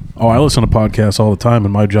 Oh, I listen to podcasts all the time,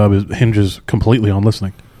 and my job hinges completely on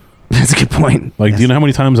listening. That's a good point. Like, do you know how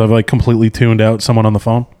many times I've like completely tuned out someone on the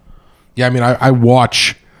phone? Yeah, I mean, I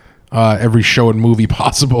watch every show and movie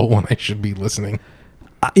possible when I should be listening.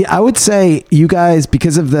 I would say you guys,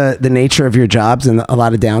 because of the nature of your jobs and a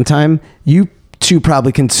lot of downtime, you two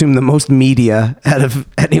probably consume the most media out of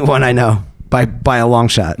anyone I know by a long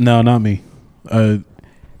shot. No, not me.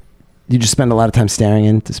 You just spend a lot of time staring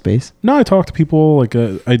into space? No, I talk to people. Like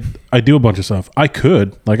I do a bunch of stuff. I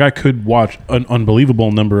could watch an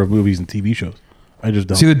unbelievable number of movies and TV shows. I just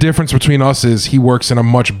don't. See, the difference between us is he works in a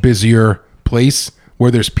much busier place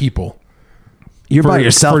where there's people. You're by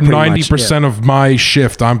yourself for 90% of my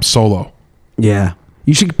shift. I'm solo. Yeah,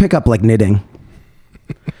 you should pick up like knitting.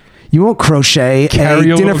 You won't crochet Carry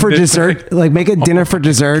a a dinner little for knit dessert, bag. like make a dinner for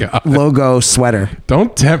dessert God. logo sweater.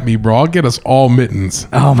 Don't tempt me, bro. I'll get us all mittens.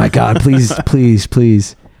 Oh my God, please, please,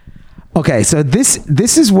 please. Okay, so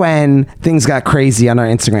this is when things got crazy on our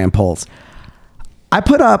Instagram polls. I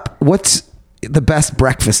put up what's the best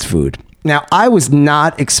breakfast food. Now, I was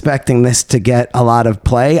not expecting this to get a lot of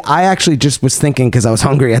play. I actually just was thinking, because I was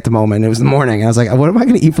hungry at the moment. It was the morning. I was like, what am I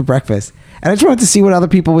going to eat for breakfast? And I just wanted to see what other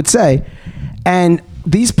people would say. And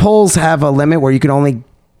these polls have a limit where you can only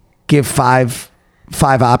give four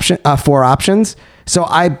options. So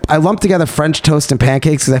I lumped together French toast and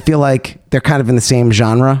pancakes because I feel like they're kind of in the same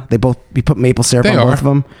genre. You put maple syrup on both of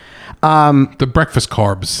them. The breakfast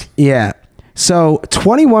carbs. Yeah. So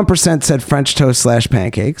 21% said French toast /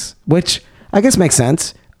 pancakes, which I guess makes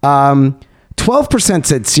sense. 12%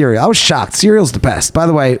 said cereal. I was shocked. Cereal's the best. By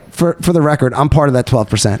the way, for the record, I'm part of that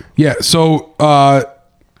 12%. Yeah. So,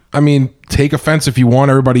 I mean, take offense if you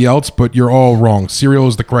want, everybody else, but you're all wrong. Cereal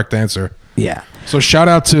is the correct answer. Yeah. So shout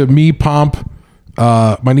out to me, Pomp,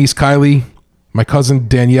 my niece Kylie, my cousin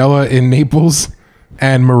Daniela in Naples,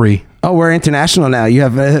 and Marie. Oh, we're international now. You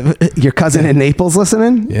have your cousin in Naples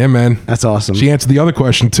listening? Yeah, man. That's awesome. She answered the other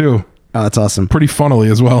question too. Oh, that's awesome. Pretty funnily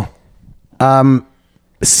as well.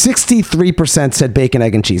 63% said bacon,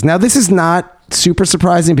 egg, and cheese. Now, this is not super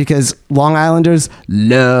surprising because Long Islanders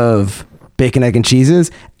love bacon, egg, and cheeses.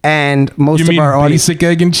 And most You of mean our audience... basic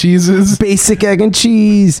egg and cheeses? Basic egg and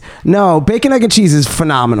cheese. No, bacon, egg, and cheese is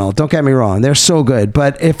phenomenal. Don't get me wrong. They're so good.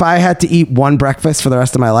 But if I had to eat one breakfast for the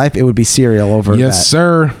rest of my life, it would be cereal over that. Yes,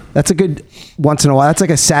 sir. That's a good once in a while. That's like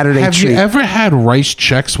a Saturday Have treat. you ever had rice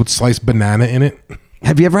Chex with sliced banana in it?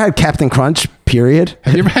 Have you ever had Captain Crunch, period?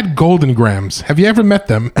 Have you ever had Golden Grams? Have you ever met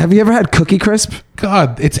them? Have you ever had Cookie Crisp?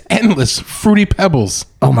 God, it's endless. Fruity Pebbles.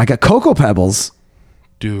 Oh my God, Cocoa Pebbles.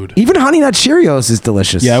 Dude. Even Honey Nut Cheerios is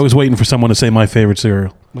delicious. Yeah, I was waiting for someone to say my favorite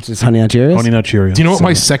cereal. Which is Honey Nut Cheerios? Honey Nut Cheerios. Do you know what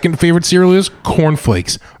my second favorite cereal is?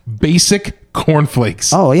 Cornflakes. Basic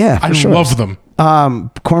cornflakes. Oh, yeah, for I sure. love them.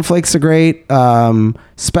 Cornflakes are great.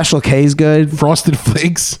 Special K is good. Frosted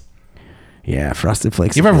Flakes. Yeah, Frosted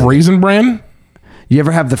Flakes. You ever have Raisin Bran? You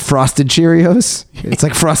ever have the Frosted Cheerios? It's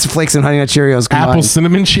like Frosted Flakes and Honey Nut Cheerios combined. Apple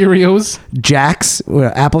Cinnamon Cheerios? Jacks?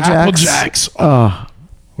 Apple Jacks? Apple Jacks.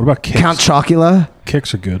 What about Kix? Count Chocula?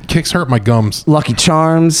 Kicks are good. Kicks hurt my gums. Lucky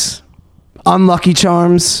Charms? Unlucky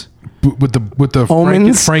Charms? With the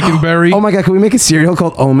Omens? Frankenberry. Oh my God, can we make a cereal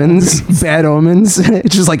called Omens? Bad Omens?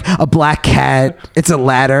 It's just like a black cat. It's a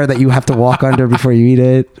ladder that you have to walk under before you eat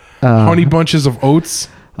it. Honey Bunches of Oats.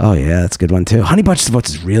 Oh yeah, that's a good one too. Honey Bunches of Oats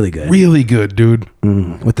is really good. Really good, dude.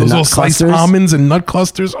 With the Those nut little sliced clusters. almonds and nut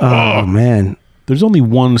clusters. Oh man. There's only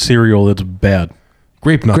one cereal that's bad.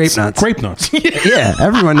 Grape nuts. Grape nuts. Grape nuts. Yeah,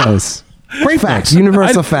 everyone knows. Grape facts.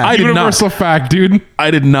 Universal fact. I did Universal fact, dude. I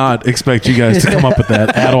did not expect you guys to come up with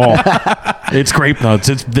that at all. It's grape nuts.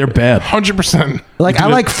 They're bad. 100%. Like I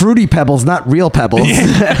like fruity pebbles, not real pebbles.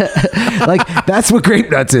 Like that's what grape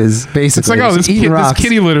nuts is, basically. It's like, oh, this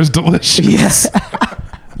kitty litter's delicious. Yes.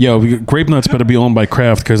 Yo, grape nuts better be owned by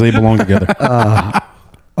Kraft because they belong together.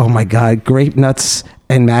 Oh my God, grape nuts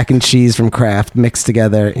and mac and cheese from Kraft mixed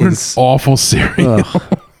together What an is awful cereal.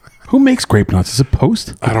 Who makes grape nuts? Is it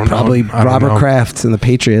Post? I don't probably know. I don't Robert know. Kraft and the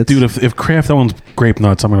Patriots. Dude, if Kraft owns grape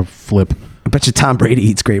nuts, I'm going to flip. I bet you Tom Brady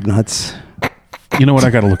eats grape nuts. You know what? I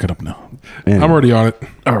got to look it up now. Yeah. I'm already on it.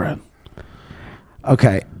 All right.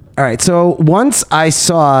 Okay. All right. So once I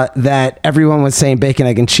saw that everyone was saying bacon,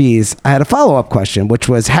 egg, and cheese, I had a follow-up question, which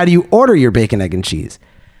was, how do you order your bacon, egg, and cheese?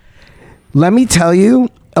 Let me tell you,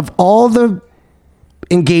 of all the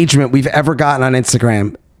engagement we've ever gotten on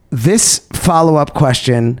Instagram, this follow-up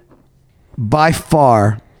question by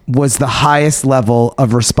far was the highest level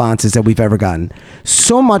of responses that we've ever gotten.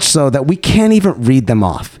 So much so that we can't even read them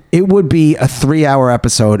off. It would be a 3-hour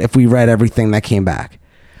episode if we read everything that came back.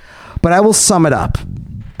 But I will sum it up.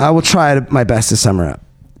 I will try my best to sum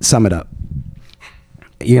it up.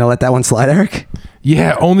 You gonna let that one slide, Eric?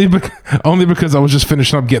 Yeah, only because I was just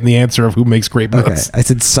finishing up getting the answer of who makes grape Okay. nuts. I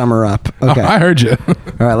said summer up. Okay. I heard you.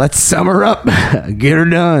 All right, let's summer up. Get her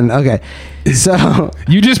done. Okay. So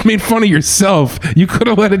You just made fun of yourself. You could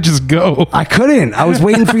have let it just go. I couldn't. I was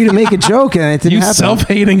waiting for you to make a joke and it didn't You happen.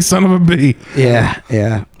 self-hating son of a bee.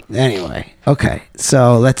 Yeah. Anyway. Okay.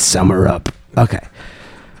 So let's summer up. Okay.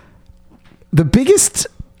 The biggest,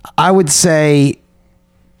 I would say,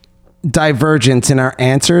 divergence in our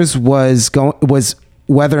answers was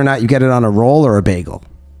whether or not you get it on a roll or a bagel.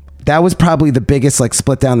 That was probably the biggest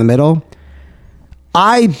split down the middle.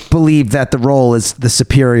 I believe that the roll is the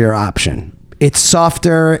superior option. It's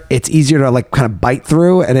softer, it's easier to kind of bite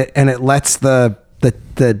through, and it lets the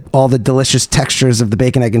all the delicious textures of the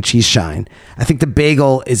bacon, egg, and cheese shine. I think the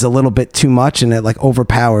bagel is a little bit too much, and it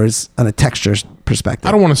overpowers on a texture perspective.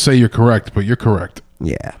 I don't want to say you're correct, but you're correct.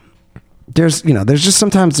 Yeah. There's just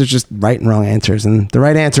sometimes there's just right and wrong answers, and the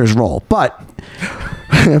right answer is roll. But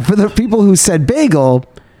for the people who said bagel,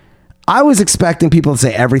 I was expecting people to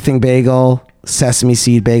say everything bagel, sesame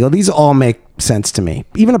seed bagel. These all make sense to me.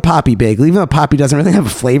 Even a poppy bagel, even though poppy doesn't really have a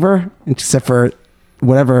flavor, except for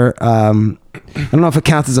whatever. I don't know if it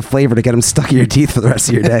counts as a flavor to get them stuck in your teeth for the rest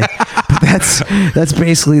of your day. But that's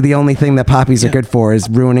basically the only thing that poppies are good for, is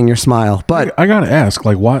ruining your smile. But I got to ask,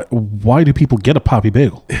 why do people get a poppy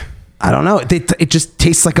bagel? I don't know. It just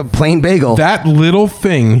tastes like a plain bagel. That little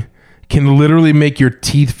thing can literally make your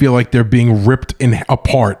teeth feel like they're being ripped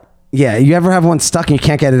apart. Yeah, you ever have one stuck and you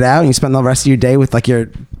can't get it out, and you spend the rest of your day with like your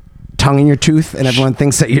tongue in your tooth, and everyone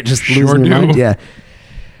thinks that you're just losing your mind? Yeah.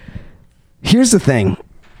 Here's the thing,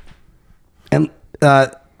 and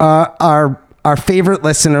our favorite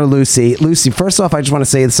listener, Lucy. First off, I just want to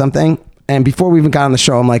say something. And before we even got on the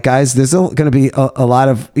show, I'm like, guys, there's going to be a lot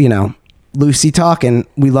of Lucy talk, and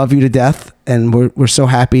we love you to death, and we're so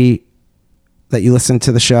happy that you listen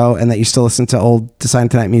to the show and that you still listen to old Deciding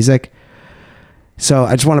Tonight music. So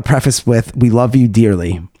I just want to preface with, we love you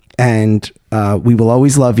dearly, and we will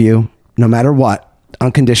always love you no matter what,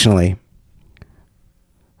 unconditionally.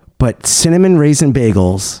 But cinnamon raisin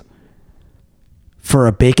bagels for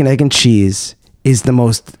a bacon, egg, and cheese is the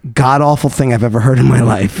most god-awful thing I've ever heard in my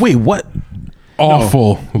life. Wait, what?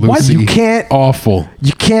 Awful, Lucy. What? You can't... Awful.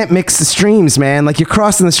 You can't mix the streams, man. Like, you're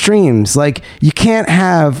crossing the streams. Like, you can't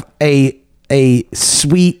have a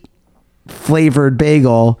sweet flavored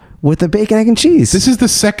bagel with a bacon, egg, and cheese. This is the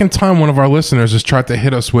second time one of our listeners has tried to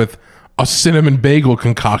hit us with a cinnamon bagel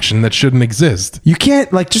concoction that shouldn't exist. You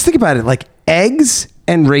can't, like, just think about it. Like, eggs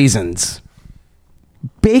and raisins.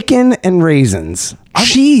 Bacon and raisins.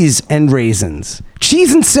 Cheese and raisins.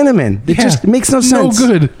 Cheese and cinnamon. It just makes no sense. No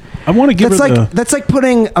good. I want to give That's like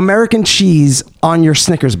putting American cheese on your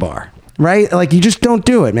Snickers bar, right? Like, you just don't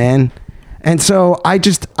do it, man. And so I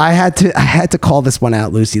had to call this one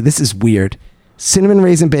out, Lucy. This is weird. Cinnamon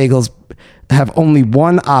raisin bagels have only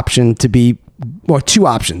one option to be, or two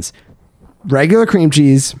options: regular cream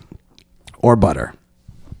cheese or butter.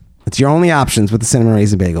 It's your only options with the cinnamon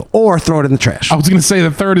raisin bagel, or throw it in the trash. I was going to say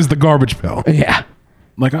the third is the garbage pail. Yeah.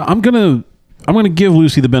 Like, I'm gonna give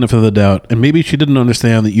Lucy the benefit of the doubt, and maybe she didn't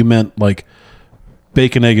understand that you meant like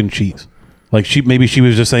bacon, egg, and cheese. Like, maybe she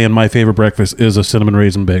was just saying my favorite breakfast is a cinnamon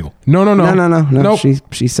raisin bagel. No. Nope.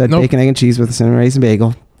 She said bacon, egg, and cheese with a cinnamon raisin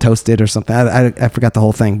bagel, toasted or something. I forgot the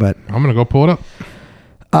whole thing, but I'm gonna go pull it up.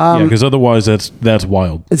 Yeah, because otherwise that's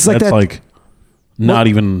wild. It's like that's that, like not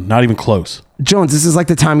even close. Jones, this is like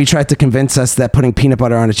the time you tried to convince us that putting peanut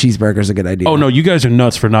butter on a cheeseburger is a good idea. Oh no, you guys are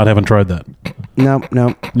nuts for not having tried that. No.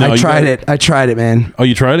 I tried it, man. Oh,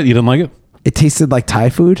 you tried it? You didn't like it? It tasted like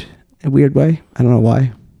Thai food in a weird way. I don't know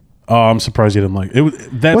why. Oh, I'm surprised you didn't like it.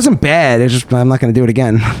 It wasn't bad. It's just I'm not going to do it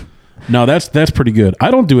again. No, that's pretty good.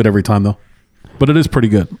 I don't do it every time though, but it is pretty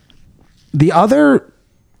good. The other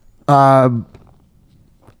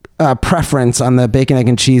preference on the bacon, egg,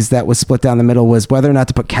 and cheese that was split down the middle was whether or not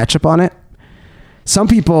to put ketchup on it. Some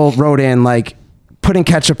people wrote in like putting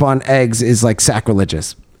ketchup on eggs is like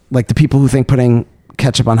sacrilegious. Like, the people who think putting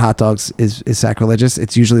ketchup on hot dogs is sacrilegious.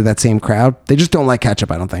 It's usually that same crowd. They just don't like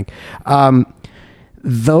ketchup, I don't think.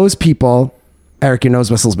 Those people, Eric, your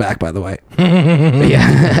nose whistle's back, by the way.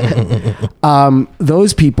 Yeah.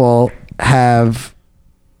 Those people have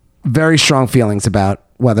very strong feelings about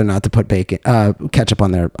whether or not to put ketchup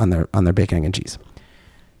on their bacon, egg, and cheese.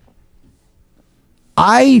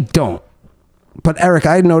 I don't. But Eric,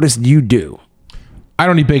 I noticed you do. I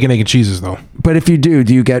don't eat bacon, egg, and cheeses though. But if you do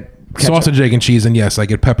you get ketchup? Sausage, egg, and cheese? And yes, I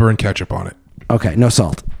get pepper and ketchup on it. Okay, no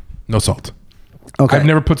salt. No salt. Okay. I've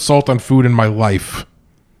never put salt on food in my life.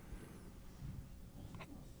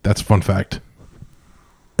 That's a fun fact.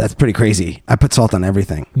 That's pretty crazy. I put salt on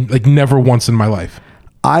everything. Like, never once in my life.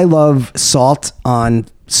 I love salt on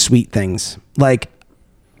sweet things. Like,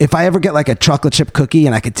 if I ever get like a chocolate chip cookie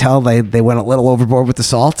and I could tell they went a little overboard with the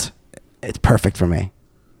salt, it's perfect for me.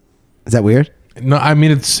 Is that weird? No, I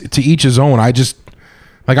mean, it's to each his own. I just,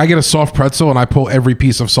 like, I get a soft pretzel and I pull every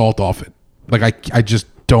piece of salt off it. Like, I just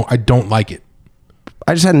don't like it.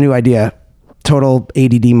 I just had a new idea. Total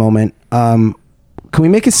ADD moment. Can we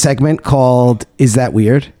make a segment called Is That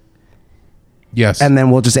Weird? Yes. And then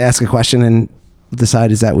we'll just ask a question and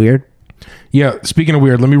decide, is that weird? Yeah, speaking of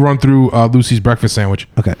weird, let me run through Lucy's breakfast sandwich.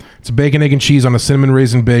 Okay. It's a bacon, egg, and cheese on a cinnamon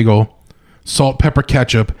raisin bagel, salt, pepper,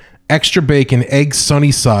 ketchup, extra bacon, egg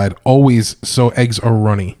sunny side, always so eggs are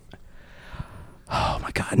runny. Oh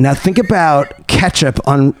my God. Now think about ketchup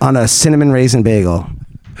on a cinnamon raisin bagel.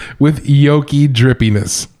 With yolky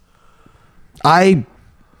drippiness. I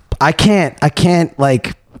can't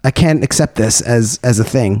accept this as a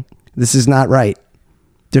thing. This is not right.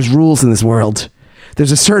 There's rules in this world.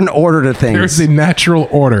 There's a certain order to things. There's a natural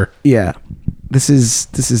order. Yeah. This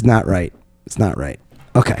is not right. It's not right.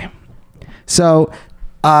 Okay. So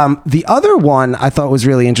the other one I thought was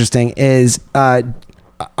really interesting is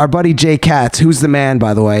our buddy Jay Katz, who's the man,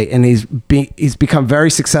 by the way, and he's become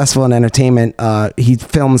very successful in entertainment. He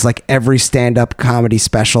films like every stand-up comedy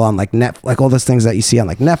special on like like all those things that you see on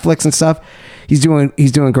like Netflix and stuff. He's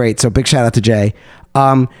doing great. So big shout out to Jay.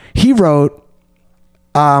 He wrote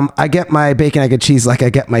I get my bacon, egg, and cheese like I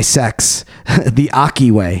get my sex, the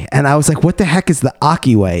Aki way. And I was like, what the heck is the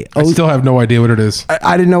Aki way? I still have no idea what it is.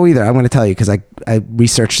 I didn't know either. I'm going to tell you because I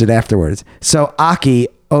researched it afterwards. So Aki,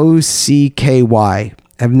 Ocky. I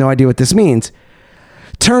have no idea what this means.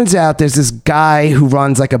 Turns out there's this guy who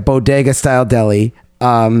runs like a bodega style deli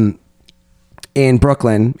in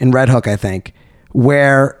Brooklyn, in Red Hook, I think,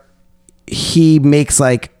 where he makes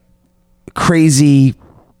like crazy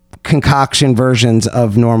concoction versions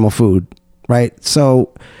of normal food, right?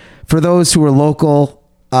 So for those who are local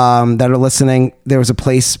that are listening, there was a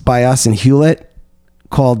place by us in Hewlett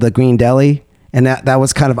called the Green Deli, and that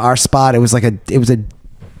was kind of our spot. It was a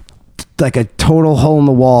total hole in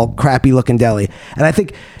the wall, crappy looking deli. And I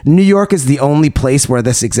think New York is the only place where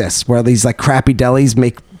this exists, where these like crappy delis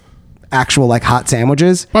make actual like hot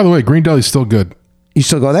sandwiches. By the way, Green Deli's still good. You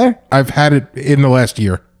still go there? I've had it in the last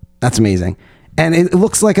year. That's amazing. And it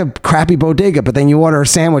looks like a crappy bodega, but then you order a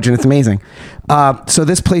sandwich and it's amazing. So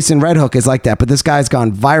this place in Red Hook is like that, but this guy's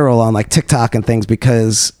gone viral on like TikTok and things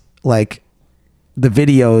because like the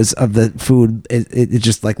videos of the food, it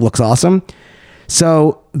just like looks awesome.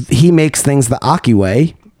 So he makes things the Aki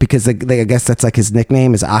way because I guess that's like his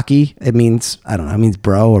nickname is Aki. It means, I don't know, it means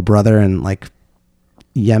bro or brother in like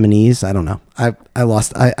Yemenis. I don't know.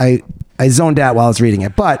 I zoned out while I was reading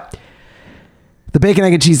it, but the bacon,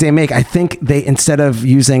 egg, and cheese they make, I think they, instead of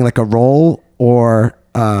using like a roll or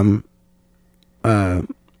a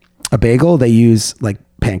bagel, they use like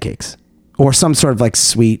pancakes or some sort of like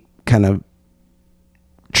sweet kind of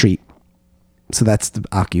treat. So that's the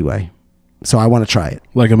Aki way. So I want to try it.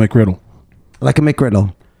 Like a McGriddle. Like a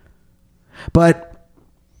McGriddle. But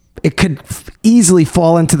it could easily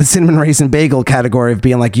fall into the cinnamon raisin bagel category of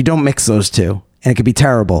being like, you don't mix those two. And it could be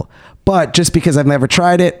terrible. But just because I've never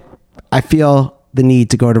tried it, I feel the need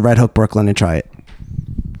to go to Red Hook, Brooklyn and try it.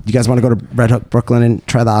 You guys want to go to Red Hook, Brooklyn and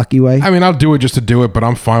try the Aki way? I mean, I'll do it just to do it, but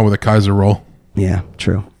I'm fine with a Kaiser roll. Yeah,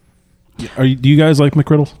 true. Do you guys like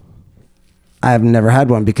McGriddles? I have never had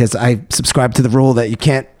one because I subscribe to the rule that you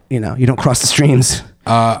can't, you don't cross the streams.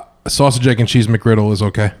 Sausage, egg, and cheese McGriddle is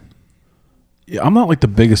okay. Yeah, I'm not like the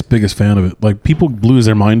biggest fan of it. Like people lose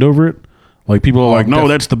their mind over it. Like people are like, no,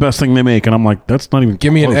 that's the best thing they make. And I'm like, that's not even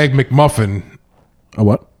Give me close. an egg McMuffin. A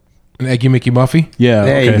what? An Eggy Mickey Muffy? Yeah.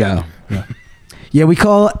 There okay. you go. Yeah, we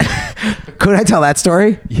call could I tell that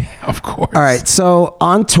story? Yeah, of course. All right. So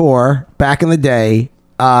on tour back in the day,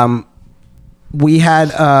 we had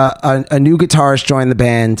a new guitarist join the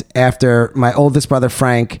band after my oldest brother,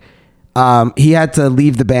 Frank. He had to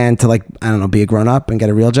leave the band to like, I don't know, be a grown up and get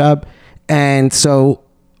a real job. And so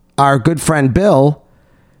our good friend, Bill,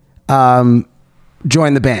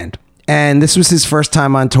 joined the band. And this was his first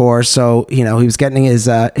time on tour. So, he was getting his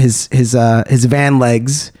van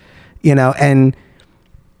legs, and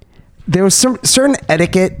there was some certain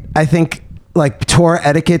etiquette, I think, like tour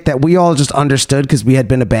etiquette that we all just understood because we had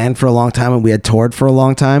been a band for a long time and we had toured for a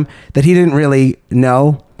long time that he didn't really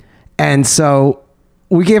know. And so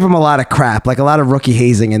we gave him a lot of crap, like a lot of rookie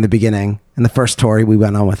hazing in the beginning. In the first tour we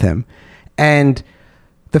went on with him. And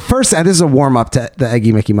this is a warm up to the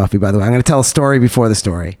Eggy Mickey Muffy, by the way. I'm going to tell a story before the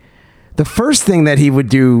story. The first thing that he would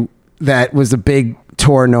do that was a big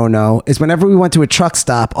tour no-no is whenever we went to a truck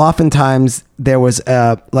stop, oftentimes there was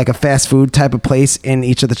like a fast food type of place in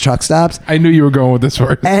each of the truck stops. I knew you were going with this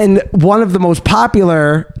one. And one of the most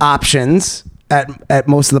popular options at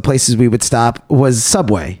most of the places we would stop was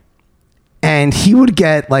Subway. And he would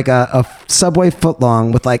get like a Subway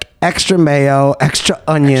footlong with like extra mayo, extra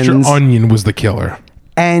onions. Extra onion was the killer.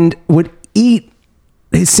 And would eat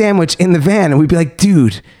his sandwich in the van. And we'd be like,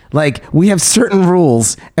 dude, like we have certain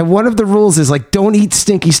rules. And one of the rules is like, don't eat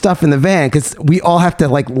stinky stuff in the van because we all have to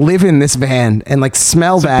like live in this van and like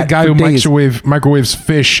smell It's that. like the guy for who days. microwaves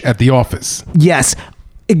fish at the office. Yes,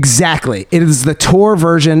 exactly. It is the tour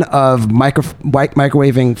version of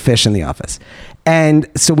microwaving fish in the office. And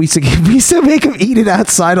so we used to make him eat it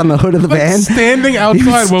outside on the hood of the van. Standing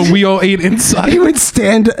outside while we all ate inside. He would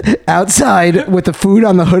stand outside with the food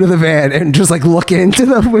on the hood of the van and just like look into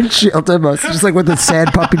the windshield almost, just like with the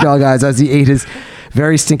sad puppy dog eyes as he ate his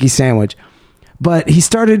very stinky sandwich. But he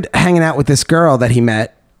started hanging out with this girl that he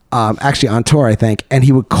met, actually on tour, I think, and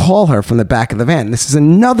he would call her from the back of the van. This is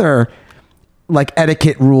another like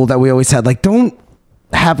etiquette rule that we always had. Like, don't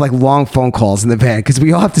have like long phone calls in the van because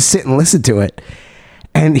we all have to sit and listen to it.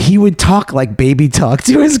 And he would talk like baby talk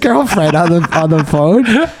to his girlfriend on the phone,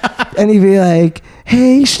 and he'd be like,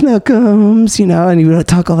 "Hey, Schnookums," and he would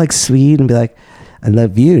talk all like sweet and be like, "I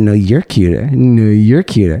love you. No, you're cuter. No, you're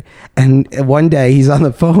cuter." And one day he's on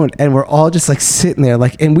the phone, and we're all just like sitting there,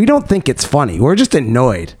 like, and we don't think it's funny. We're just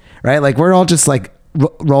annoyed, right? Like we're all just like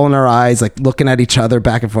rolling our eyes, like looking at each other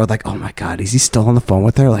back and forth, like, oh my God, is he still on the phone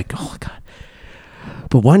with her? Like, oh God.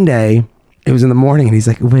 But one day, it was in the morning, and he's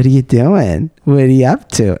like, what are you doing? What are you up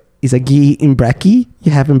to? He's like, you eating brekkie?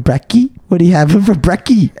 You having brekkie? What are you having for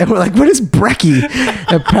brekkie? And we're like, what is brekkie?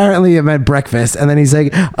 Apparently it meant breakfast. And then he's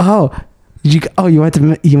like, you went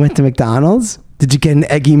to McDonald's? Did you get an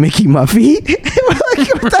Eggy Mickey Muffy? We're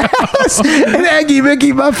like, what the hell is an Eggy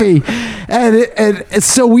Mickey Muffy? And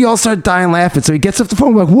so we all start dying laughing. So he gets off the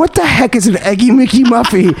phone. We're like, what the heck is an Eggy Mickey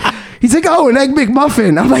Muffy? He's like, oh, an Egg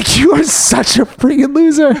McMuffin. I'm like, you are such a freaking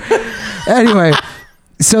loser. Anyway,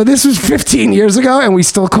 so this was 15 years ago, and we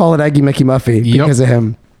still call it Eggy Mickey Muffy because of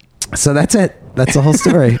him. So that's it. That's the whole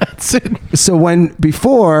story. That's it. So when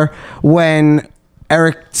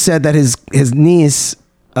Eric said that his niece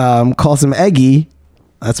calls him Eggy,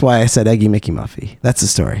 that's why I said Eggy Mickey Muffy. That's the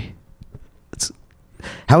story.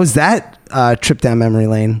 How was that trip down memory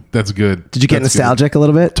lane? That's good. Did you get nostalgic a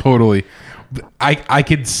little bit? Totally. I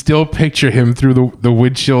could still picture him through the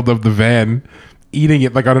windshield of the van eating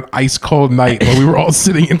it like on an ice cold night while we were all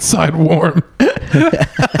sitting inside warm.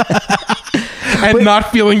 And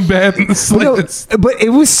not feeling bad in the slightest. But it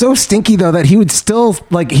was so stinky though that he would still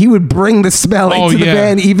he would bring the smell into the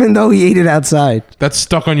van even though he ate it outside. That's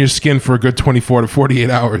stuck on your skin for a good 24 to 48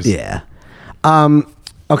 hours. Yeah.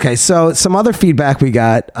 Okay, so some other feedback we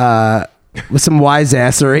got with some wise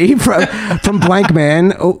assery from Blank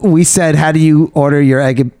Man. We said, how do you order your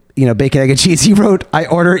egg, bacon, egg, and cheese? He wrote, I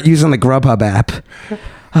order it using the Grubhub app.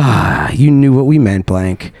 You knew what we meant,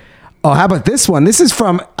 Blank. Oh, how about this one? This is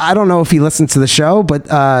from, I don't know if he listens to the show, but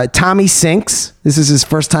Tommy Sinks. This is his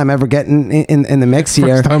first time ever getting in the mix here.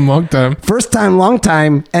 First time, long time. First time, long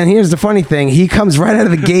time. And here's the funny thing. He comes right out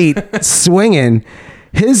of the gate swinging.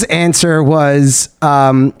 His answer was,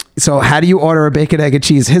 so how do you order a bacon, egg, and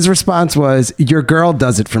cheese? His response was, your girl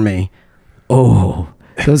does it for me. Oh,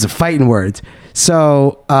 those are fighting words.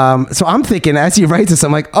 So I'm thinking as he writes this,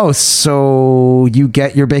 I'm like, oh, so you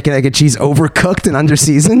get your bacon, egg, and cheese overcooked and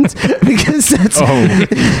underseasoned? Because that's...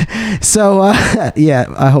 Oh. So,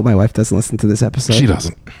 yeah, I hope my wife doesn't listen to this episode. She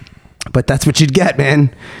doesn't. But that's what you'd get,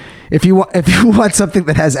 man. If you want something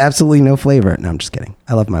that has absolutely no flavor. No, I'm just kidding.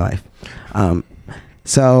 I love my wife.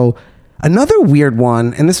 So another weird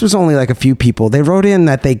one, and this was only like a few people, they wrote in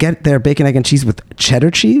that they get their bacon, egg, and cheese with cheddar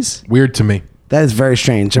cheese. Weird to me. That is very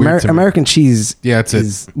strange. American cheese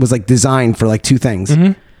was like designed for like two things.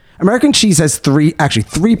 Mm-hmm. American cheese has three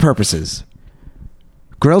purposes.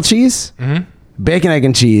 Grilled cheese, bacon, egg,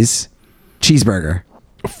 and cheese, cheeseburger.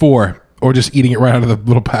 4, or just eating it right out of the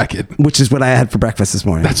little packet. Which is what I had for breakfast this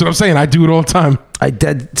morning. That's what I'm saying. I do it all the time. I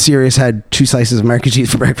dead serious had 2 slices of American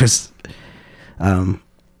cheese for breakfast.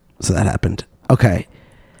 So that happened. Okay.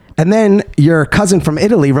 And then your cousin from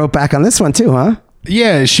Italy wrote back on this one too, huh?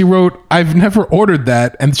 Yeah, she wrote, I've never ordered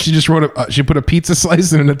that. And she just wrote, she put a pizza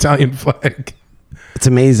slice and an Italian flag. It's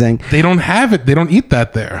amazing. They don't have it. They don't eat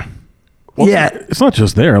that there. Well, yeah. It's not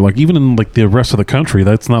just there. Like even in like the rest of the country,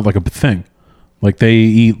 that's not like a thing. Like they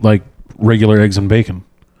eat like regular eggs and bacon.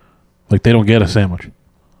 Like they don't get a sandwich.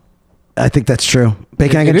 I think that's true.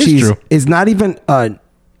 Bacon, egg, and cheese is not even, I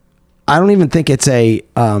don't even think it's a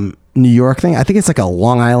New York thing. I think it's like a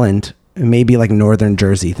Long Island, maybe like Northern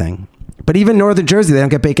Jersey thing. But even Northern Jersey, they don't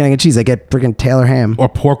get bacon, egg, and cheese. They get freaking Taylor ham. Or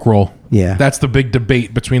pork roll. Yeah. That's the big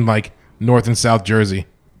debate between like North and South Jersey.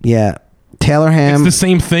 Yeah. Taylor ham. It's the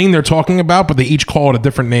same thing they're talking about, but they each call it a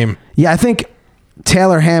different name. Yeah, I think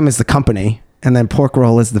Taylor ham is the company, and then pork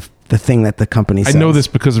roll is the thing that the company sells. I know this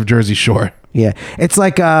because of Jersey Shore. Yeah. It's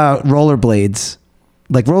like rollerblades.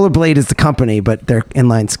 Like rollerblade is the company, but they're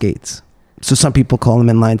inline skates. So some people call them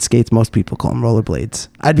inline skates. Most people call them rollerblades.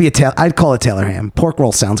 I'd call it Taylor ham. Pork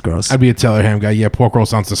roll sounds gross. I'd be a Taylor ham guy. Yeah, pork roll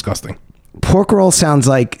sounds disgusting. Pork roll sounds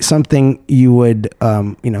like something you would,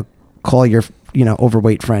 call your,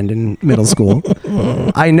 overweight friend in middle school.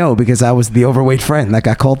 I know because I was the overweight friend that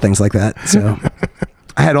got called things like that. So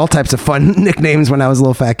I had all types of fun nicknames when I was a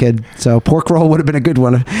little fat kid. So pork roll would have been a good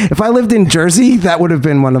one. If I lived in Jersey, that would have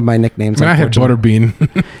been one of my nicknames. I had Butterbean.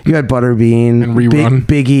 You had Butterbean. And Rerun.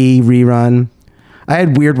 Biggie, Rerun. I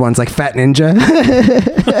had weird ones like Fat Ninja.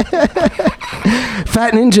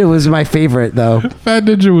 Fat Ninja was my favorite though. Fat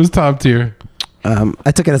Ninja was top tier.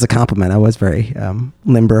 I took it as a compliment. I was very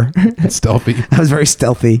limber. Stealthy. I was very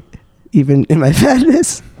stealthy, even in my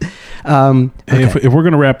fatness. Hey, if we're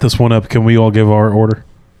going to wrap this one up, can we all give our order?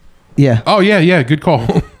 Yeah. Oh, yeah. Good call.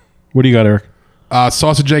 What do you got, Eric?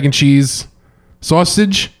 Sausage, egg, and cheese.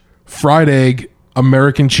 Sausage, fried egg,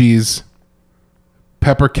 American cheese,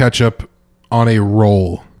 pepper ketchup on a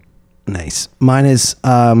roll. Nice. Mine is,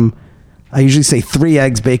 I usually say 3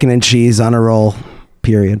 eggs, bacon, and cheese on a roll,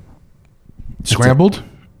 period. Scrambled?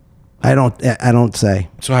 I don't say.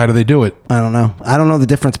 So how do they do it? I don't know. I don't know the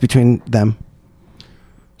difference between them.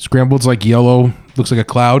 Scrambled's like yellow, looks like a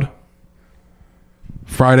cloud.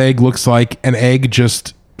 Fried egg looks like an egg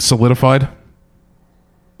just solidified.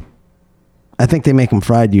 I think they make them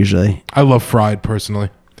fried usually. I love fried personally.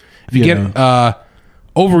 If you get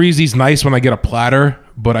over easy's nice when I get a platter,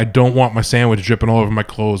 but I don't want my sandwich dripping all over my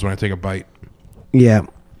clothes when I take a bite. Yeah.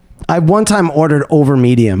 I one time ordered over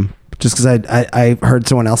medium just because I heard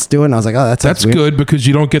someone else do it and I was like, oh, that's weird. Good because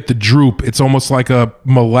you don't get the droop. It's almost like a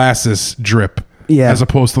molasses drip. Yeah. As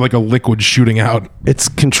opposed to like a liquid shooting out. It's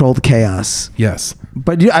controlled chaos. Yes.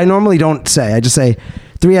 But I normally don't say. I just say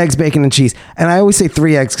 3 eggs, bacon, and cheese. And I always say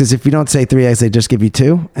 3 eggs because if you don't say 3 eggs, they just give you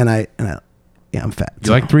 2. And I'm fat.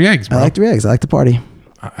 You like 3 eggs, bro. I like 3 eggs. I like to party.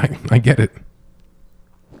 I get it.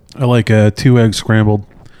 I like 2 eggs scrambled.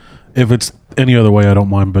 If it's any other way, I don't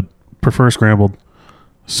mind, but prefer scrambled.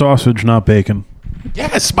 Sausage, not bacon.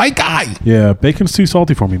 Yes, my guy. Yeah, bacon's too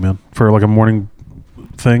salty for me, man. For like a morning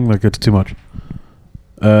thing, like it's too much.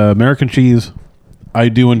 American cheese, I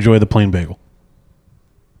do enjoy the plain bagel.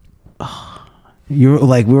 We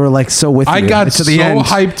were like so with you. I got to so the end.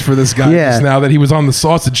 hyped for this guy just now that he was on the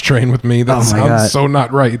sausage train with me. That sounds so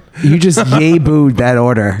not right. You just yay booed that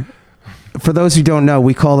order. For those who don't know,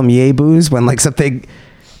 we call them yay boos when like something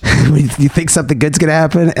you think something good's gonna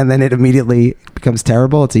happen and then it immediately becomes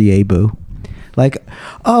terrible. It's a yay boo. Like,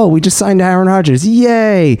 oh, we just signed Aaron Rodgers.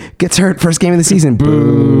 Yay! Gets hurt first game of the season.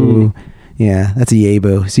 Boo. Yeah, that's a yay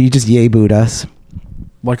boo. So you just yay booed us.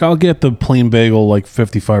 Like I'll get the plain bagel like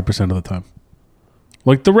 55% of the time.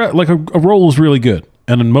 Like a roll is really good,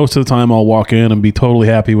 and then most of the time I'll walk in and be totally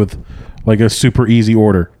happy with like a super easy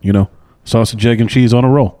order. You know, sausage, egg, and cheese on a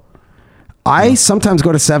roll. I sometimes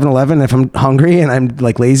go to 7-Eleven if I'm hungry and I'm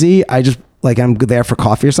like lazy. I just like I'm there for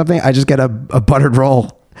coffee or something. I just get a buttered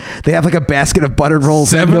roll. They have like a basket of buttered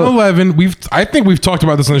rolls. 7-Eleven. I think we've talked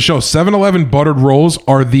about this on the show. 7-Eleven buttered rolls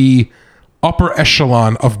are the upper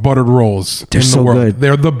echelon of buttered rolls. They're so good.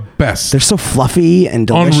 They're the best. They're so fluffy and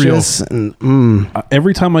delicious. Unreal. And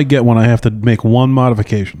every time I get one, I have to make one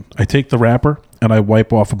modification. I take the wrapper and I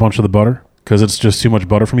wipe off a bunch of the butter because it's just too much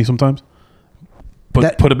butter for me sometimes.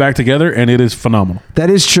 But put it back together and it is phenomenal. That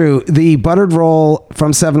is true. The buttered roll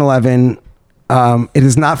from 7-Eleven, it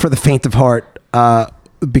is not for the faint of heart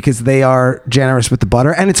because they are generous with the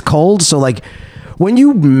butter and it's cold. So like when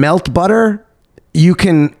you melt butter, you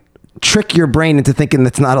can trick your brain into thinking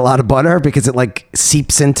that's not a lot of butter because it like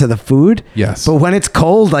seeps into the food. Yes. But when it's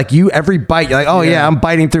cold, like every bite, you're like, oh yeah, I'm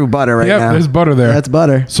biting through butter right now. There's butter there. That's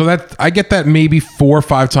butter. So that I get that maybe 4 or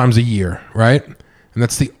 5 times a year, right? And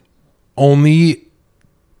that's the only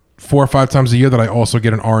 4 or 5 times a year that I also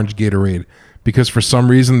get an orange Gatorade because for some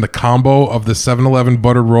reason the combo of the 7-Eleven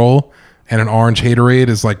buttered roll and an orange Haterade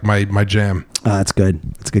is like my jam. Oh, that's good.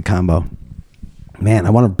 That's a good combo. Man, I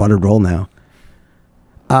want a buttered roll now.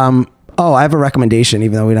 I have a recommendation,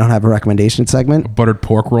 even though we don't have a recommendation segment. A buttered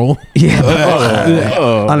pork roll? Yeah.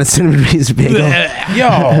 On a cinnamon raisin bagel.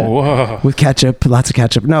 Yo. With ketchup, lots of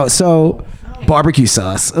ketchup. No, so barbecue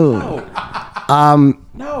sauce. Ooh.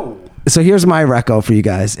 No. So here's my reco for you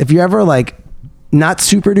guys. If you're ever like not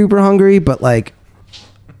super duper hungry, but like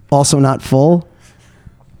also not full,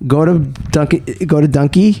 go to Dunkin'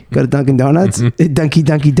 Donuts.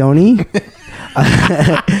 Dunky Donny.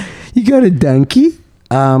 You go to Dunky.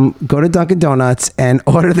 Go to Dunkin' Donuts and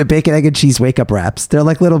order the bacon, egg, and cheese wake up wraps. They're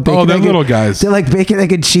like little bacon. Oh, they're little guys. They're like bacon,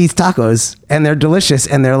 egg, and cheese tacos, and they're delicious,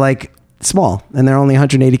 and they're like small, and they're only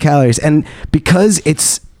 180 calories. And because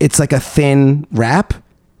it's like a thin wrap,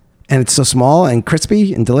 and it's so small and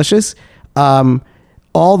crispy and delicious,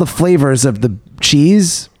 all the flavors of the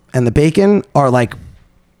cheese and the bacon are like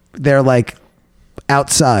they're like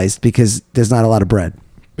outsized because there's not a lot of bread.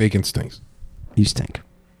 Bacon stinks. You stink.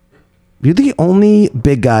 You're the only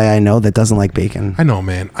big guy I know that doesn't like bacon. I know,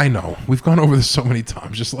 man. I know. We've gone over this so many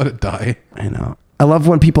times. Just let it die. I know. I love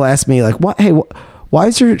when people ask me like, "What? Hey, why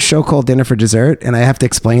is your show called Dinner for Dessert?" And I have to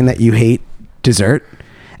explain that you hate dessert.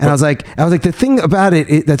 And I was like, the thing about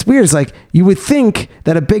it that's weird is like you would think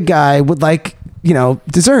that a big guy would like,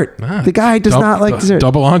 dessert. The guy does not like dessert.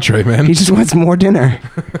 Double entree, man. He just wants more dinner.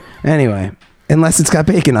 Anyway, unless it's got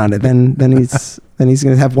bacon on it, then he's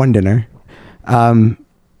gonna have one dinner.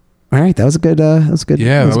 All right, that was a good.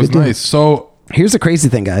 Yeah, that was nice. So here's the crazy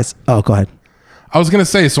thing, guys. Oh, go ahead. I was gonna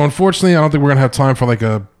say. So unfortunately, I don't think we're gonna have time for like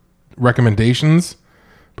a recommendations,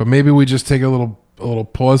 but maybe we just take a little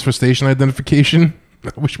pause for station identification.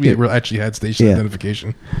 I wish we actually had station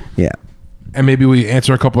identification. Yeah, and maybe we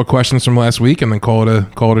answer a couple of questions from last week and then call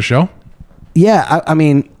it a show. Yeah, I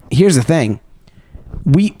mean, here's the thing.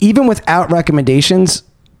 We even without recommendations,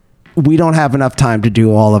 we don't have enough time to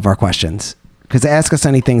do all of our questions because Ask Us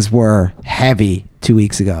Anythings were heavy 2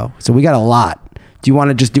 weeks ago. So we got a lot. Do you want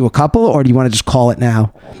to just do a couple or do you want to just call it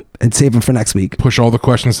now and save them for next week? Push all the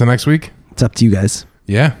questions to next week? It's up to you guys.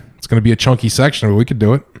 Yeah. It's going to be a chunky section, but we could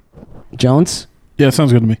do it. Jones? Yeah,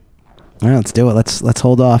 sounds good to me. All right, let's do it. Let's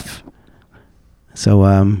hold off. So,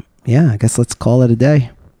 I guess let's call it a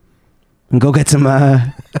day and go get some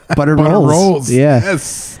buttered rolls. Yeah.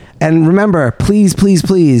 Yes. And remember, please, please,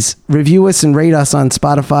 please review us and rate us on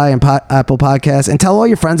Spotify and Apple Podcasts and tell all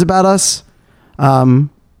your friends about us.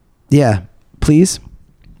 Yeah, please.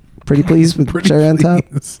 Pretty please with Pretty cherry on top.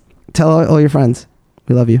 please. Tell all your friends.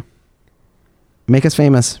 We love you. Make us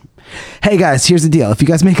famous. Hey guys, here's the deal. If you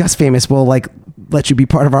guys make us famous, we'll let you be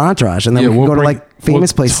part of our entourage, and then we can go to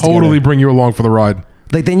famous places. Totally together. bring you along for the ride.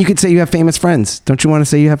 Then you could say you have famous friends. Don't you want to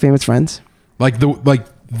say you have famous friends? Like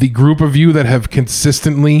the group of you that have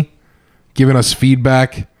consistently given us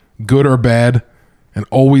feedback, good or bad, and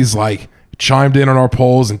always chimed in on our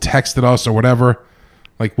polls and texted us or whatever.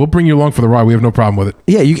 We'll bring you along for the ride. We have no problem with it.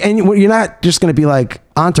 Yeah, you're not just going to be like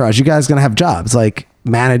entourage. You guys are going to have jobs like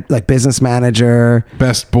business manager,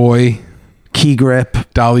 Best boy, key grip,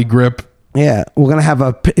 dolly grip, yeah. We're going to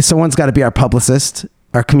have someone's got to be our publicist,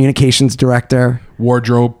 our communications director,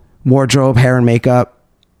 wardrobe, hair and makeup.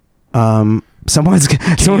 Someone's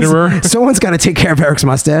got to take care of Eric's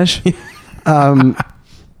mustache.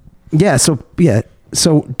 Yeah.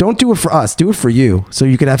 So don't do it for us. Do it for you, so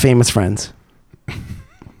you could have famous friends.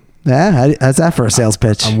 Yeah, how's that for a sales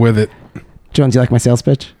pitch? I'm with it. Jones, you like my sales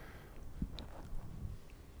pitch?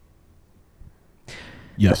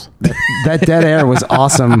 Yes. That dead air was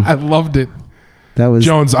awesome. I loved it. That was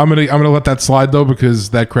Jones. I'm gonna let that slide though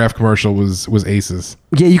because that Kraft commercial was aces.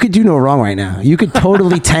 Yeah, you could do no wrong right now. You could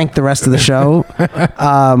totally tank the rest of the show.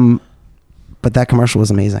 But that commercial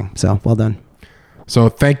was amazing. So well done. So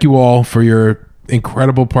thank you all for your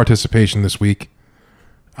incredible participation this week.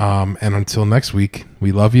 And until next week,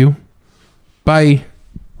 we love you. Bye.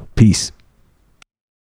 Peace.